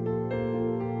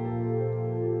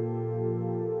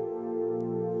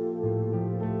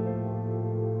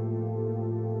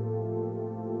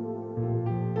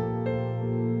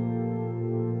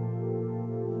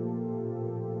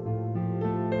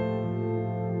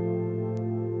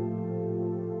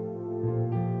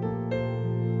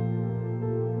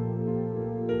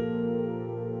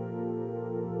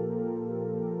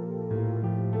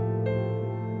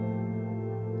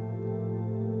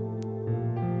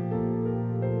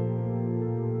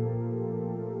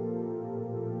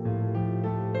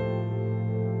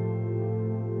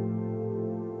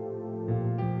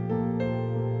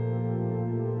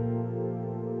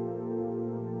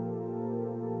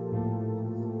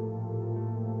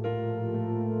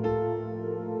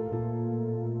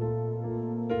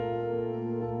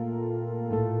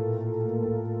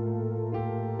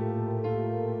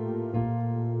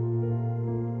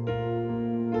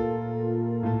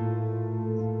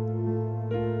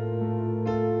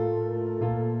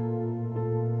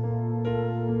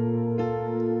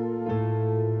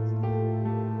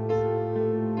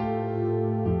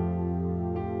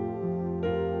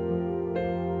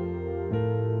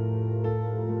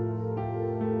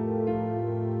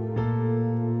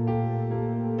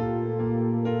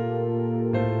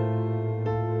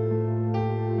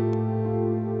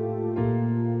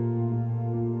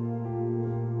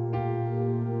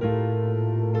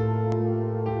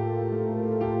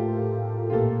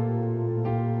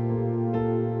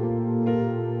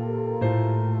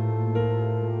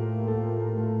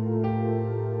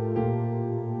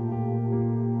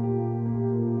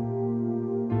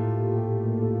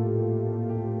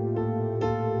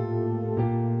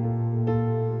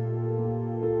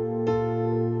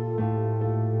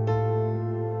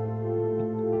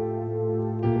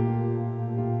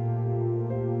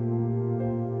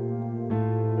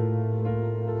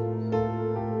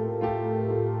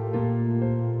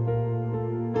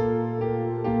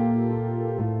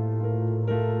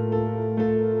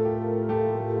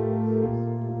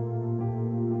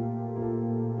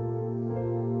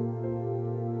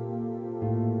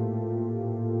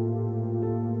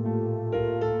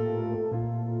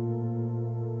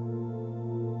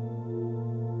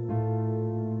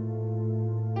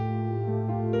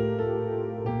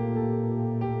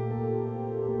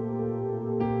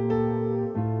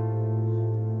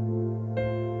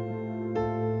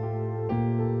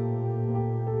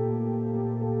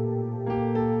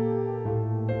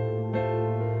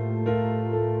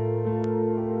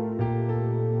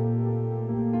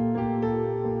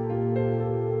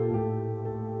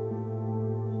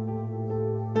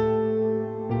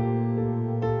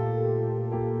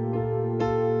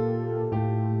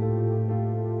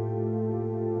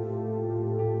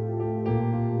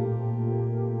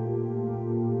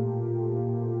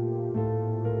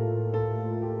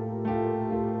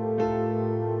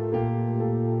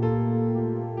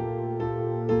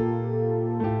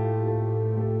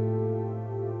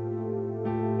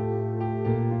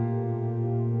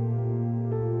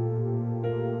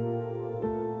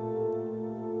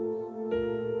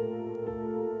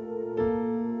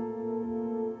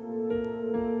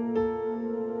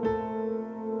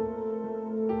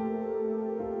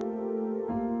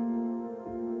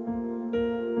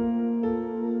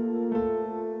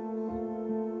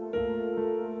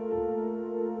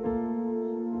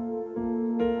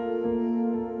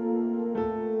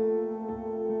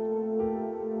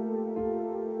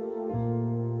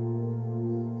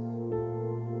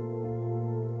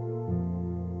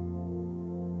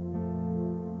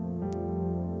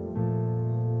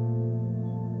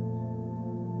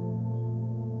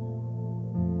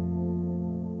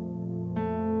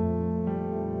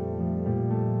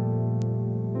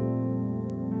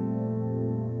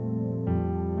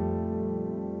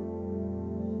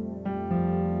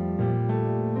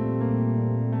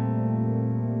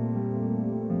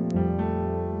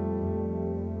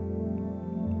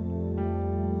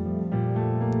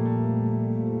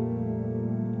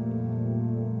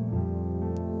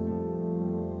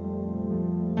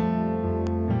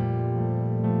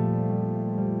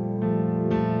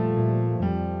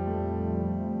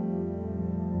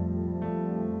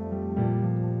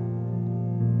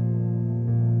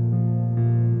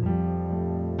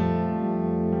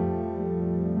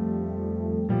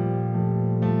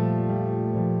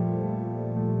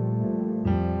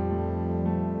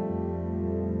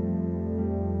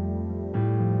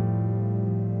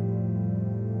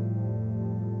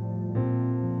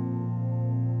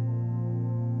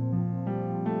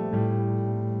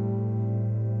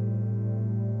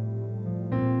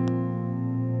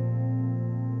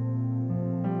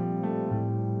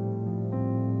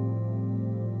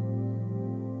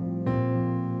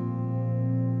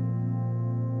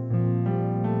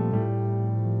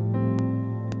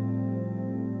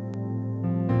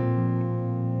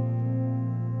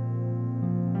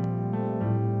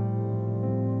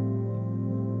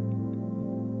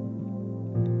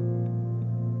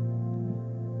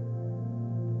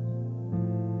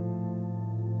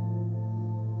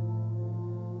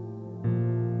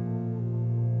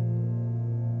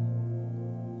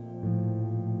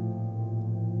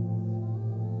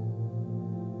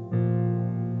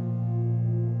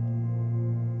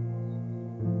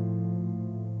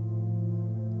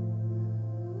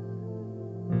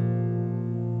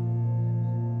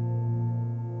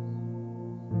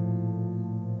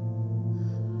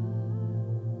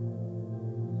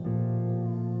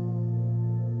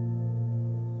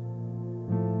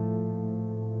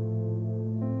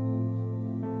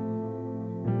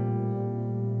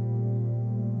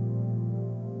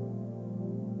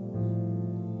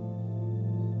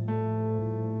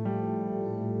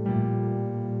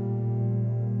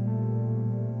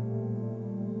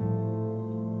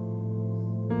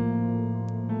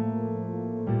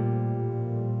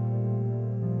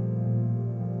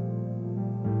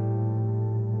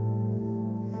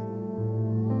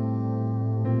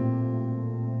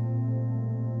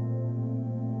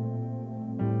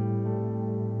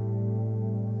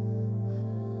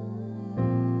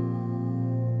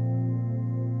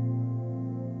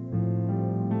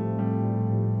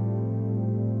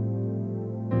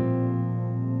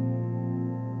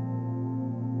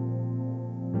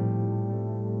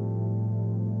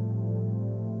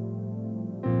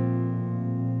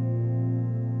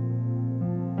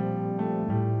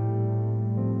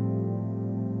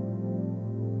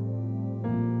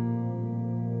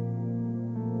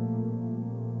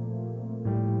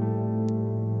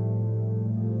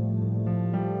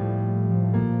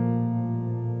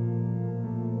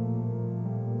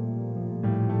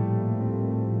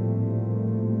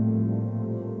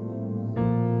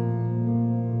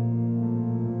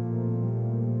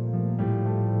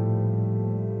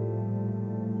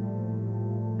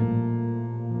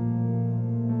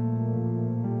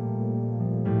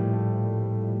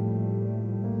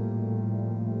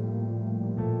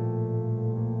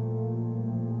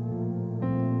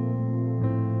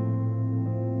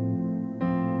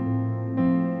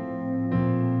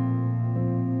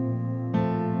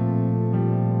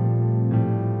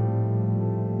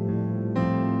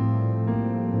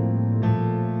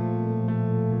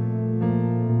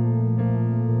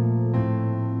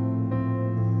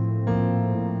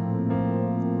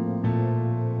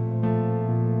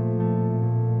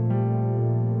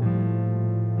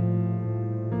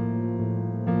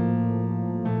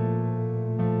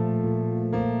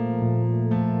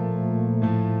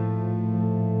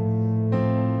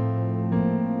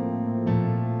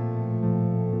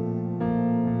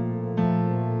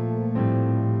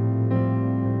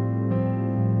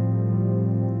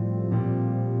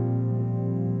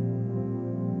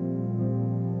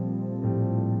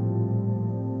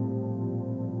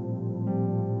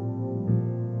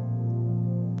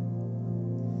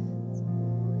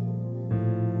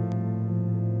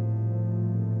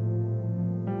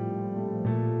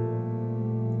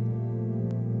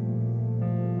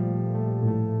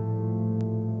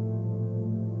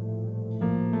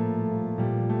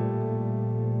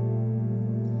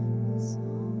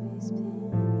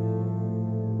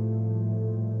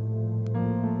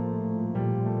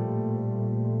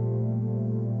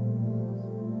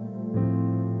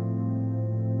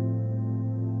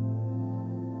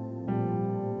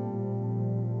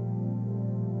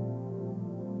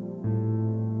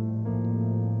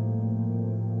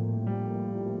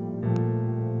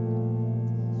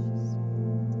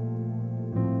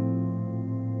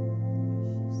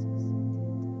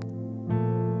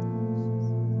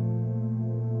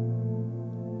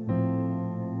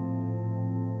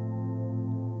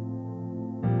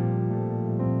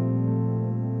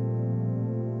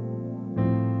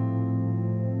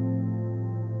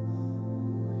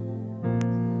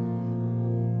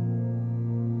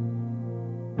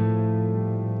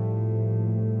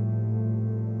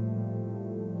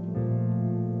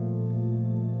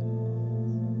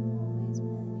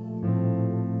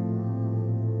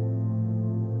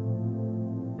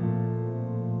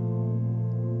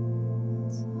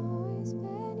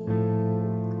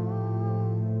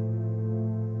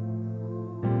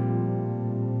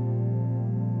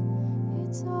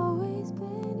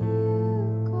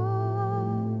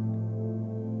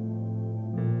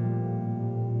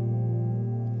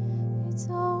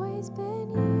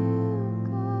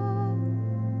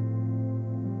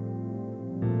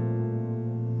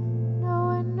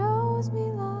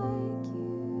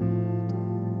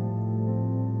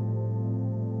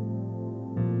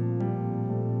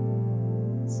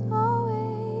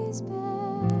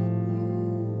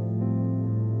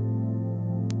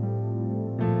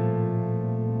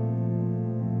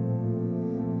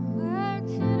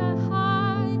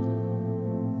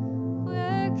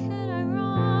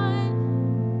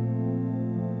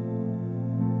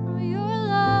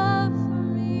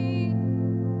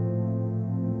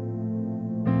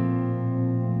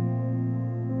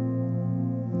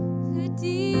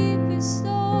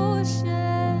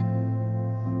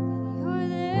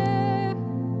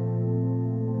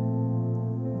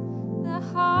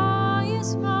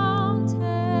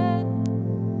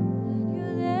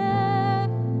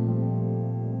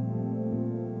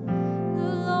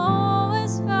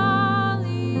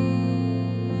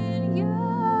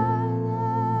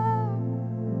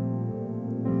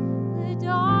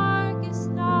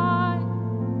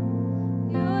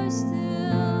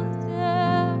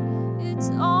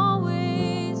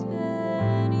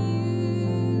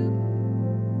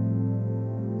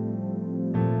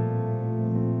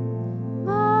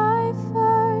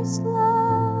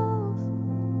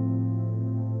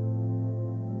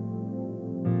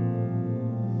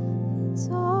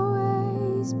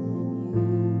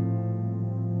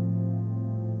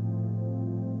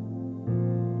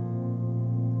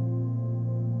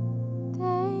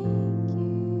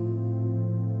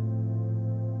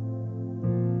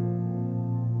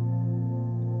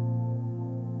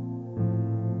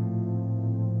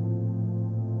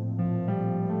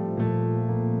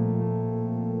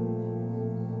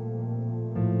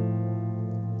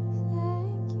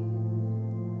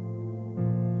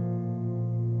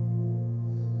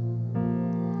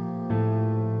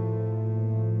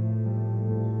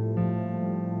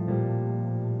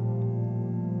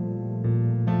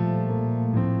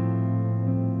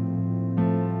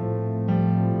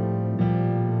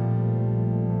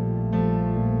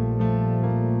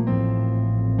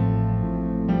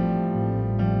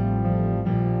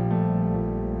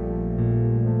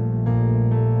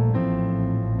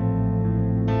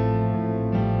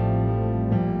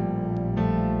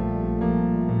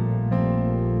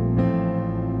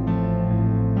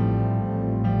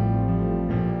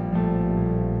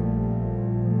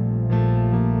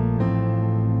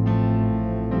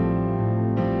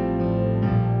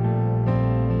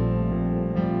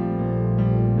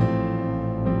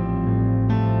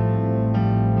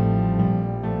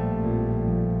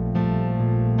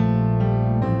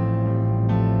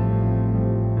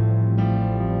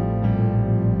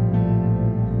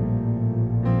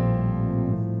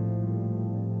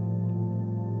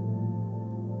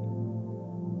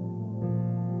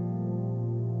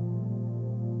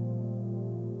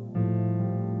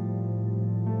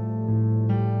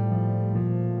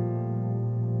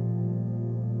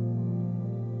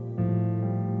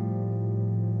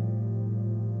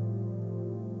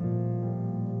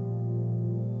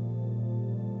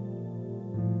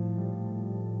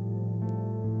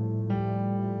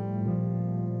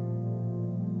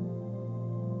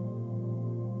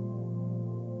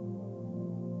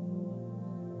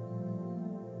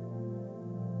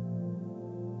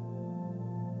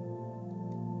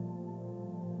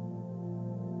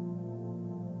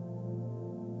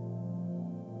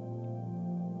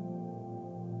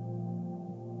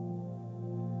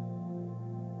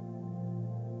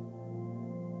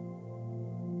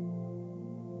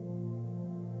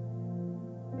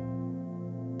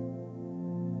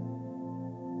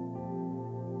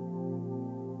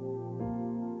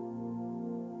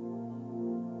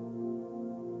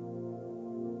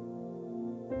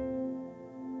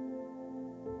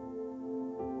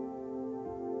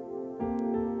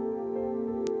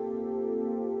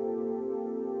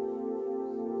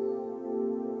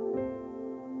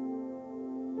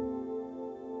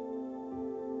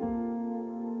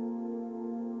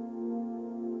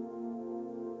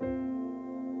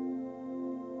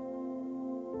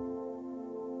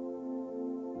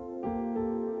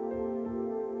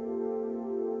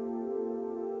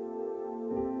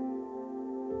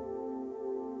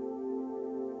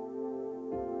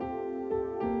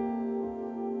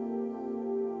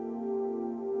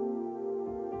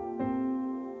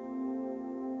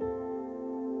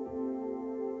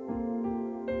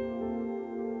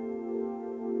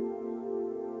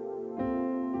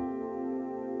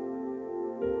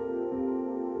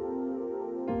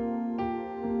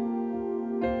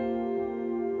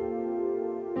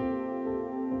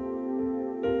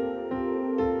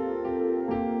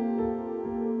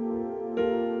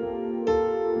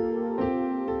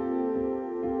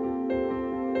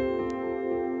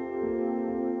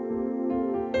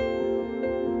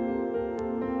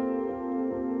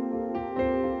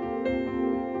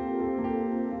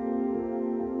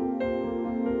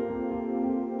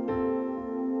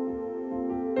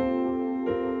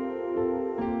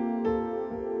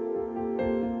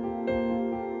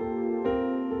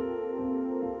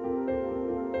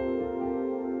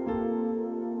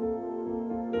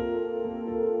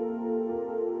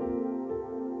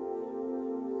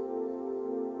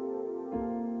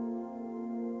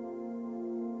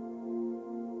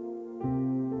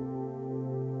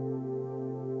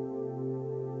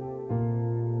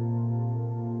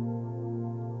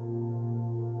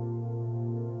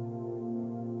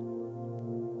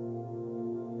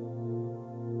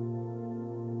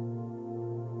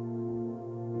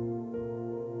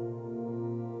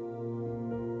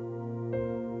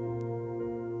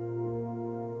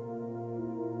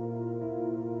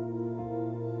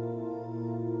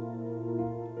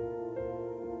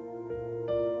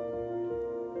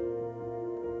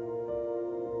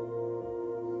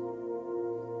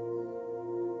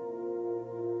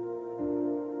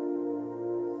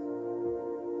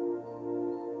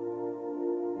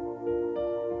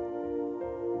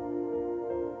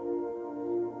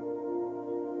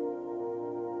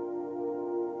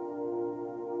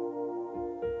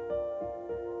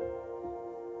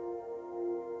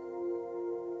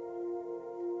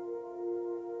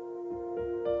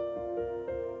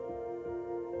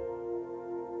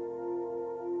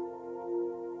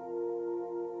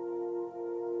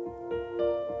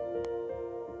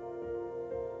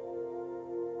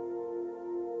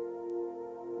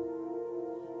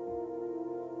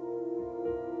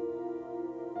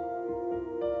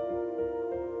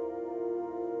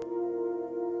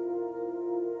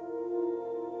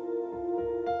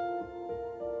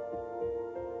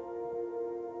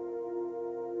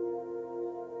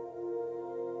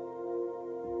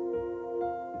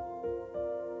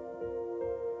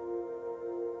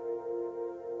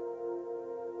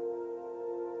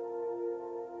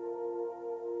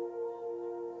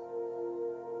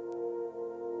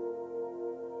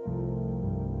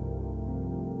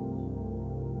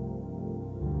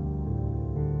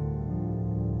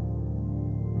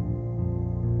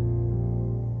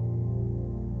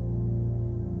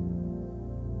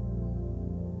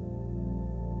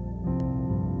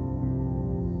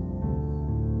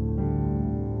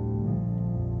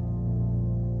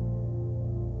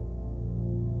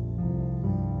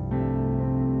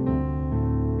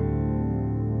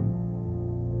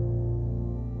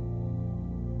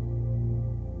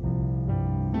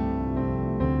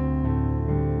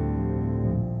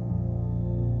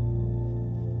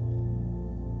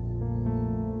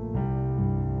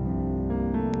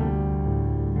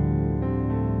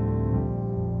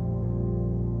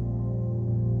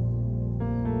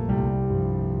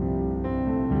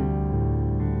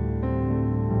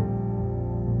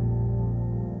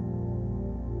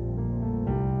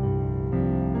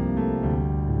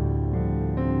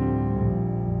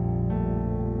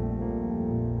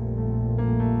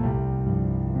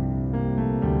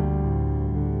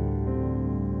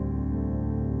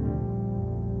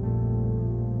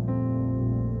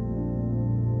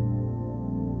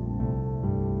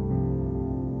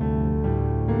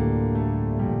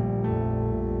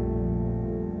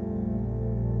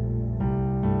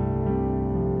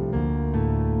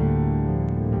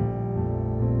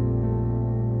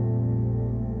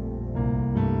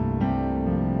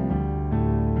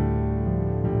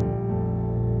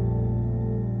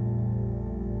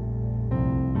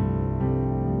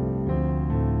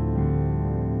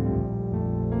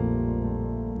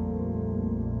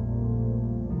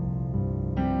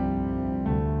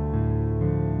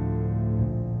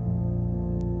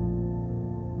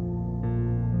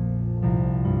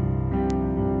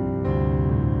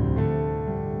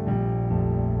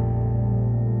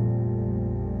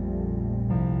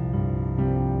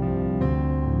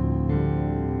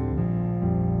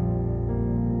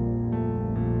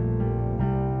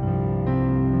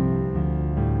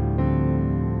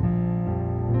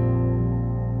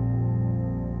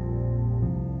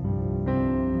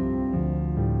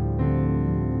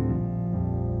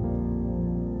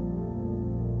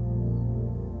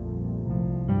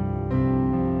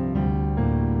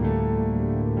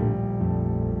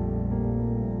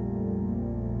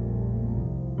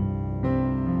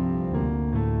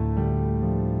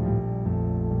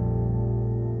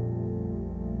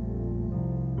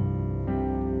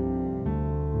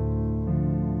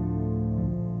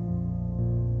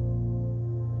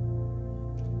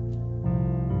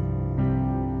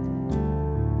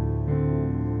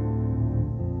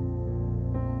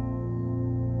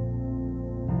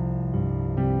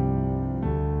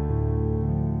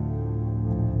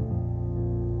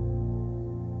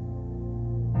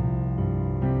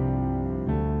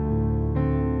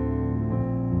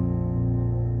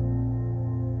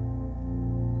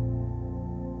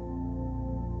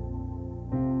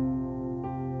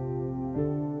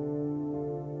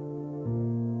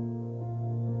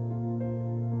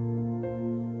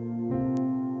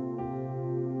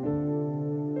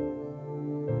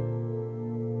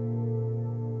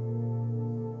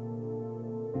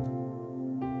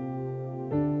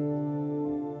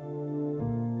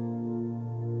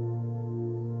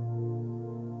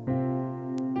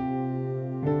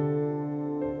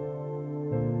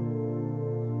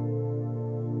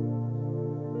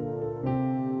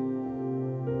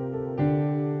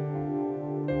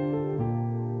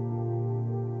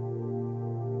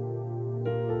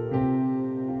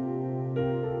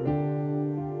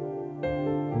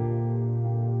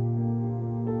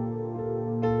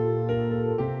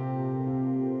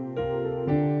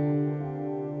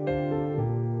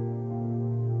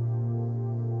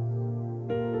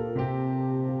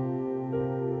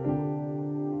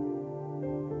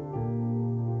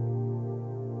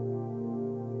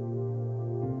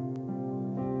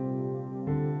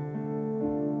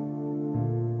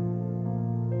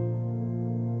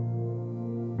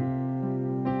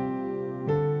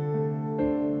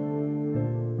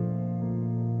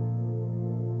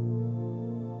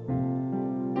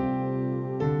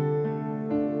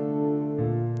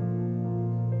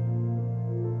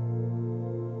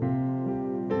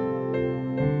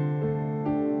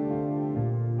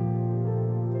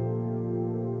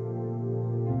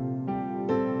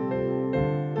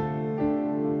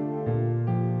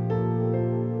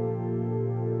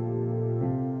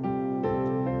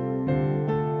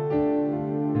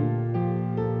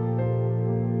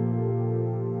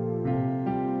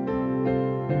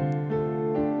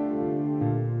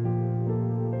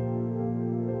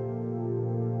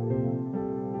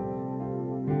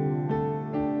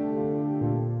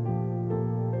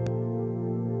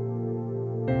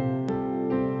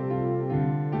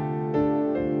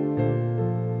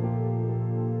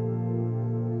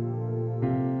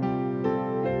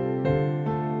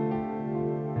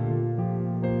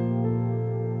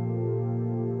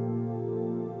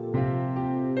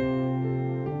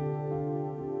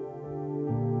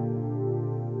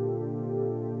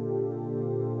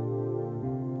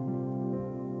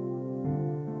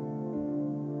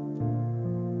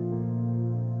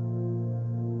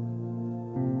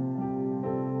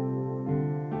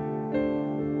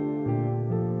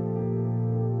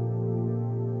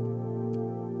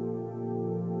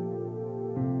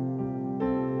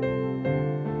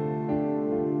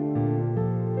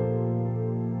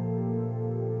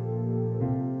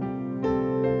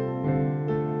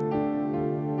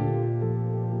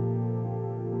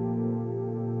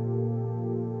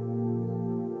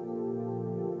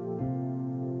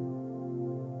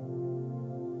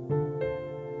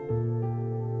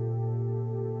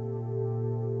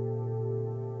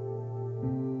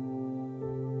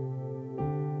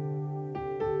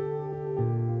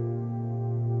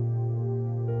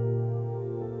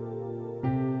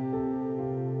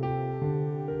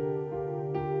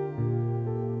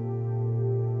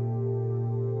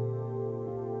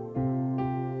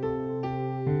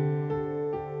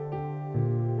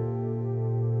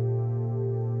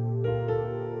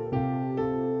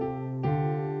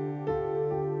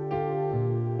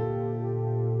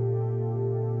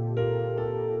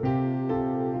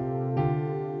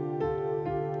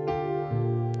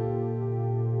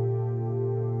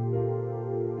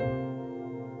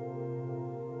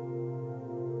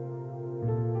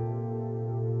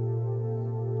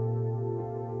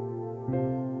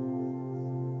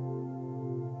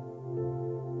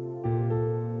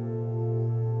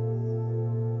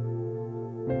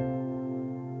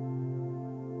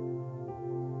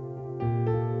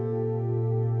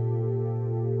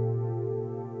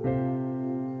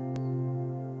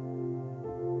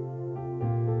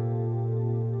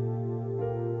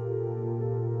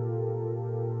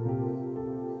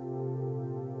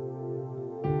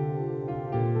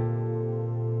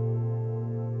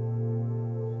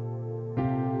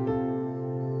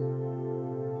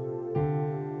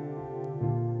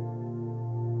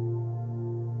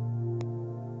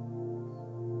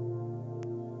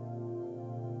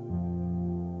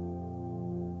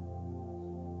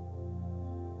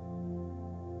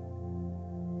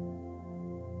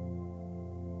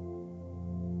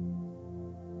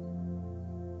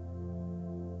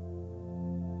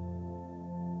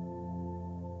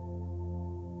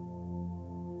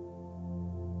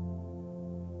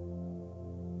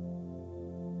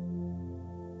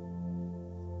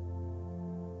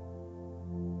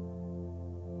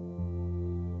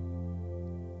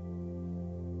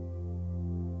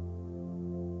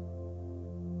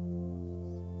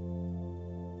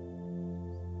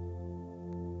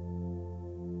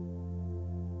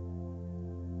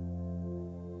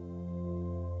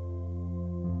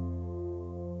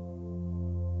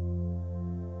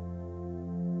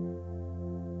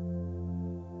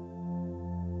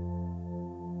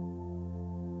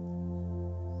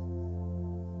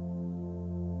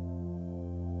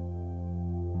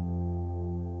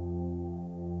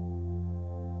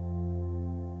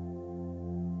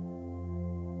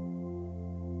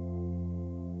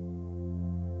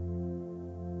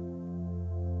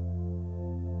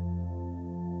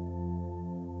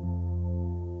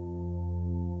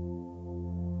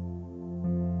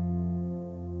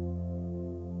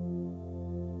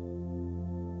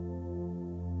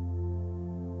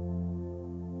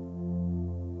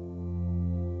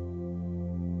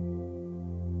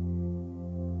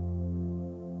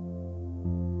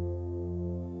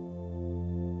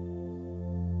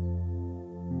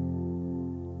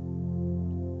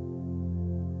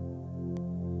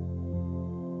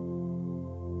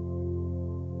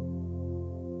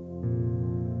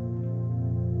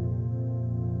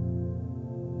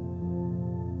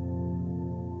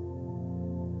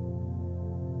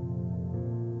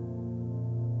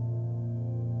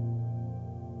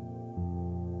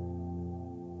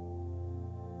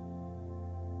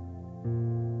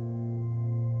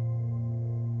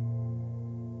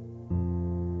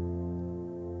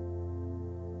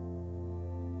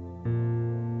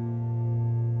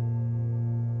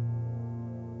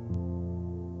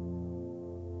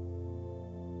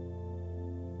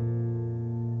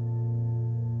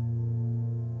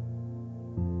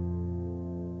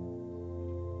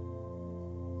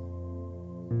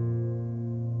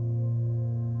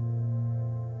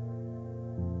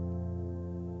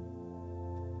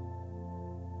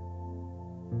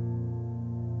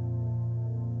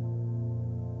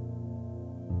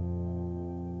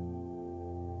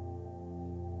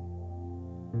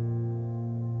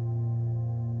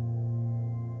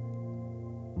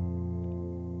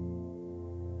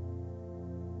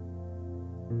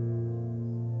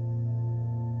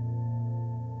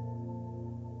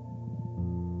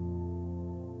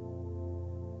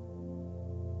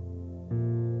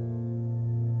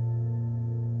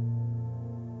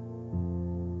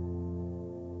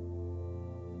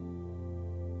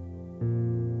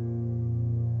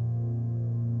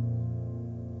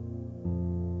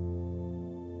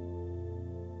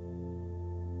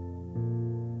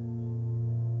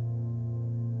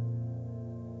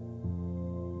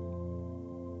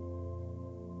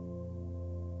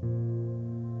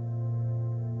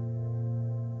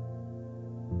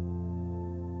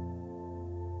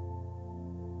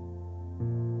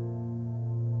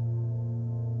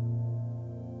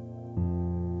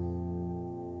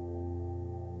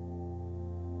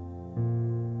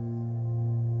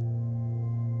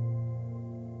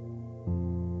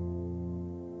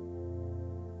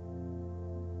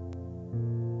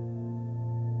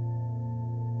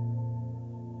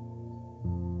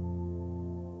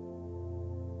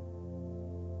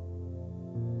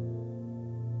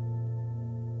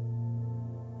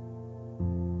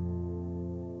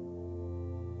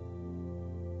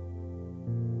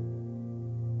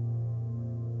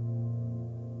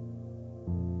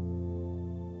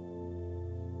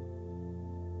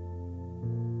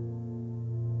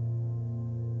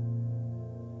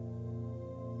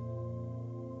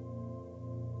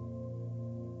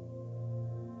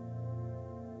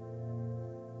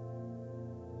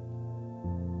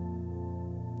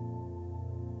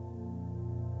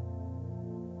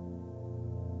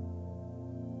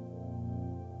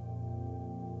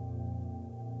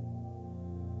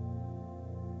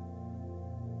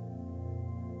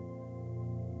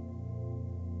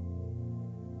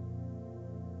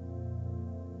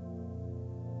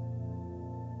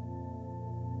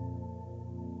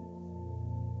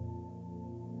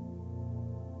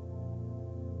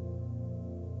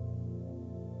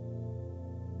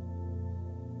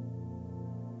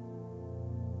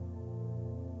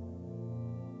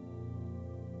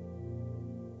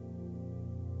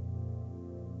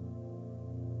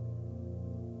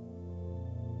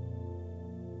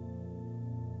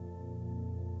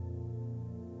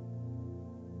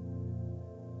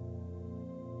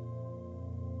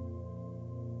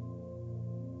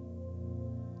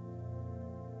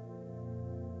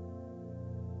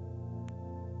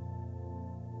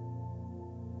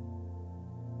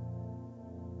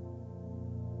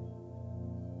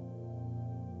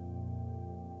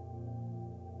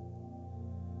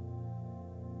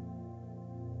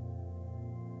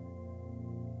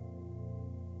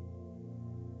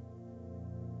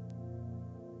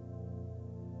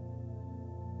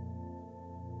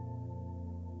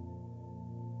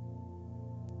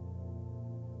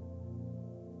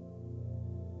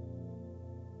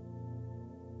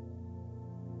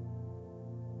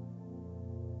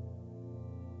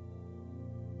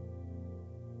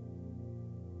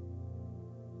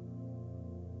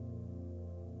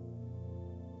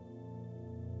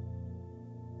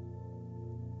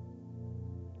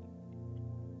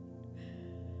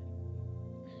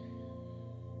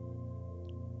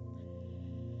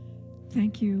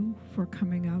 Thank you for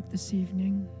coming out this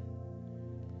evening.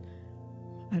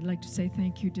 I'd like to say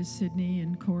thank you to Sydney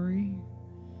and Corey,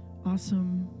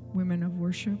 awesome women of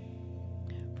worship,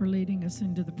 for leading us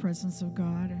into the presence of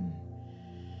God and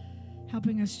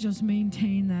helping us just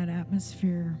maintain that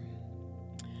atmosphere.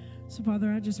 So,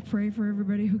 Father, I just pray for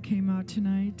everybody who came out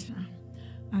tonight.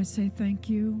 I say thank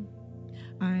you.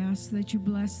 I ask that you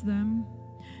bless them.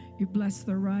 You bless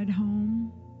their ride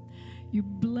home. You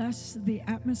bless the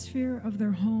atmosphere of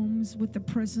their homes with the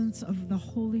presence of the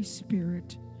Holy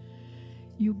Spirit.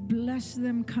 You bless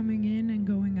them coming in and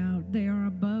going out. They are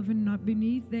above and not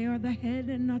beneath. They are the head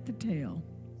and not the tail.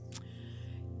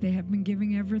 They have been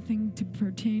giving everything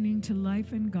pertaining to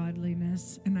life and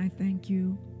godliness. And I thank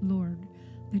you, Lord,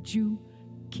 that you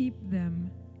keep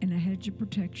them in a hedge of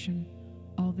protection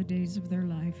all the days of their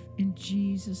life. In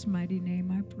Jesus' mighty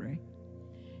name I pray.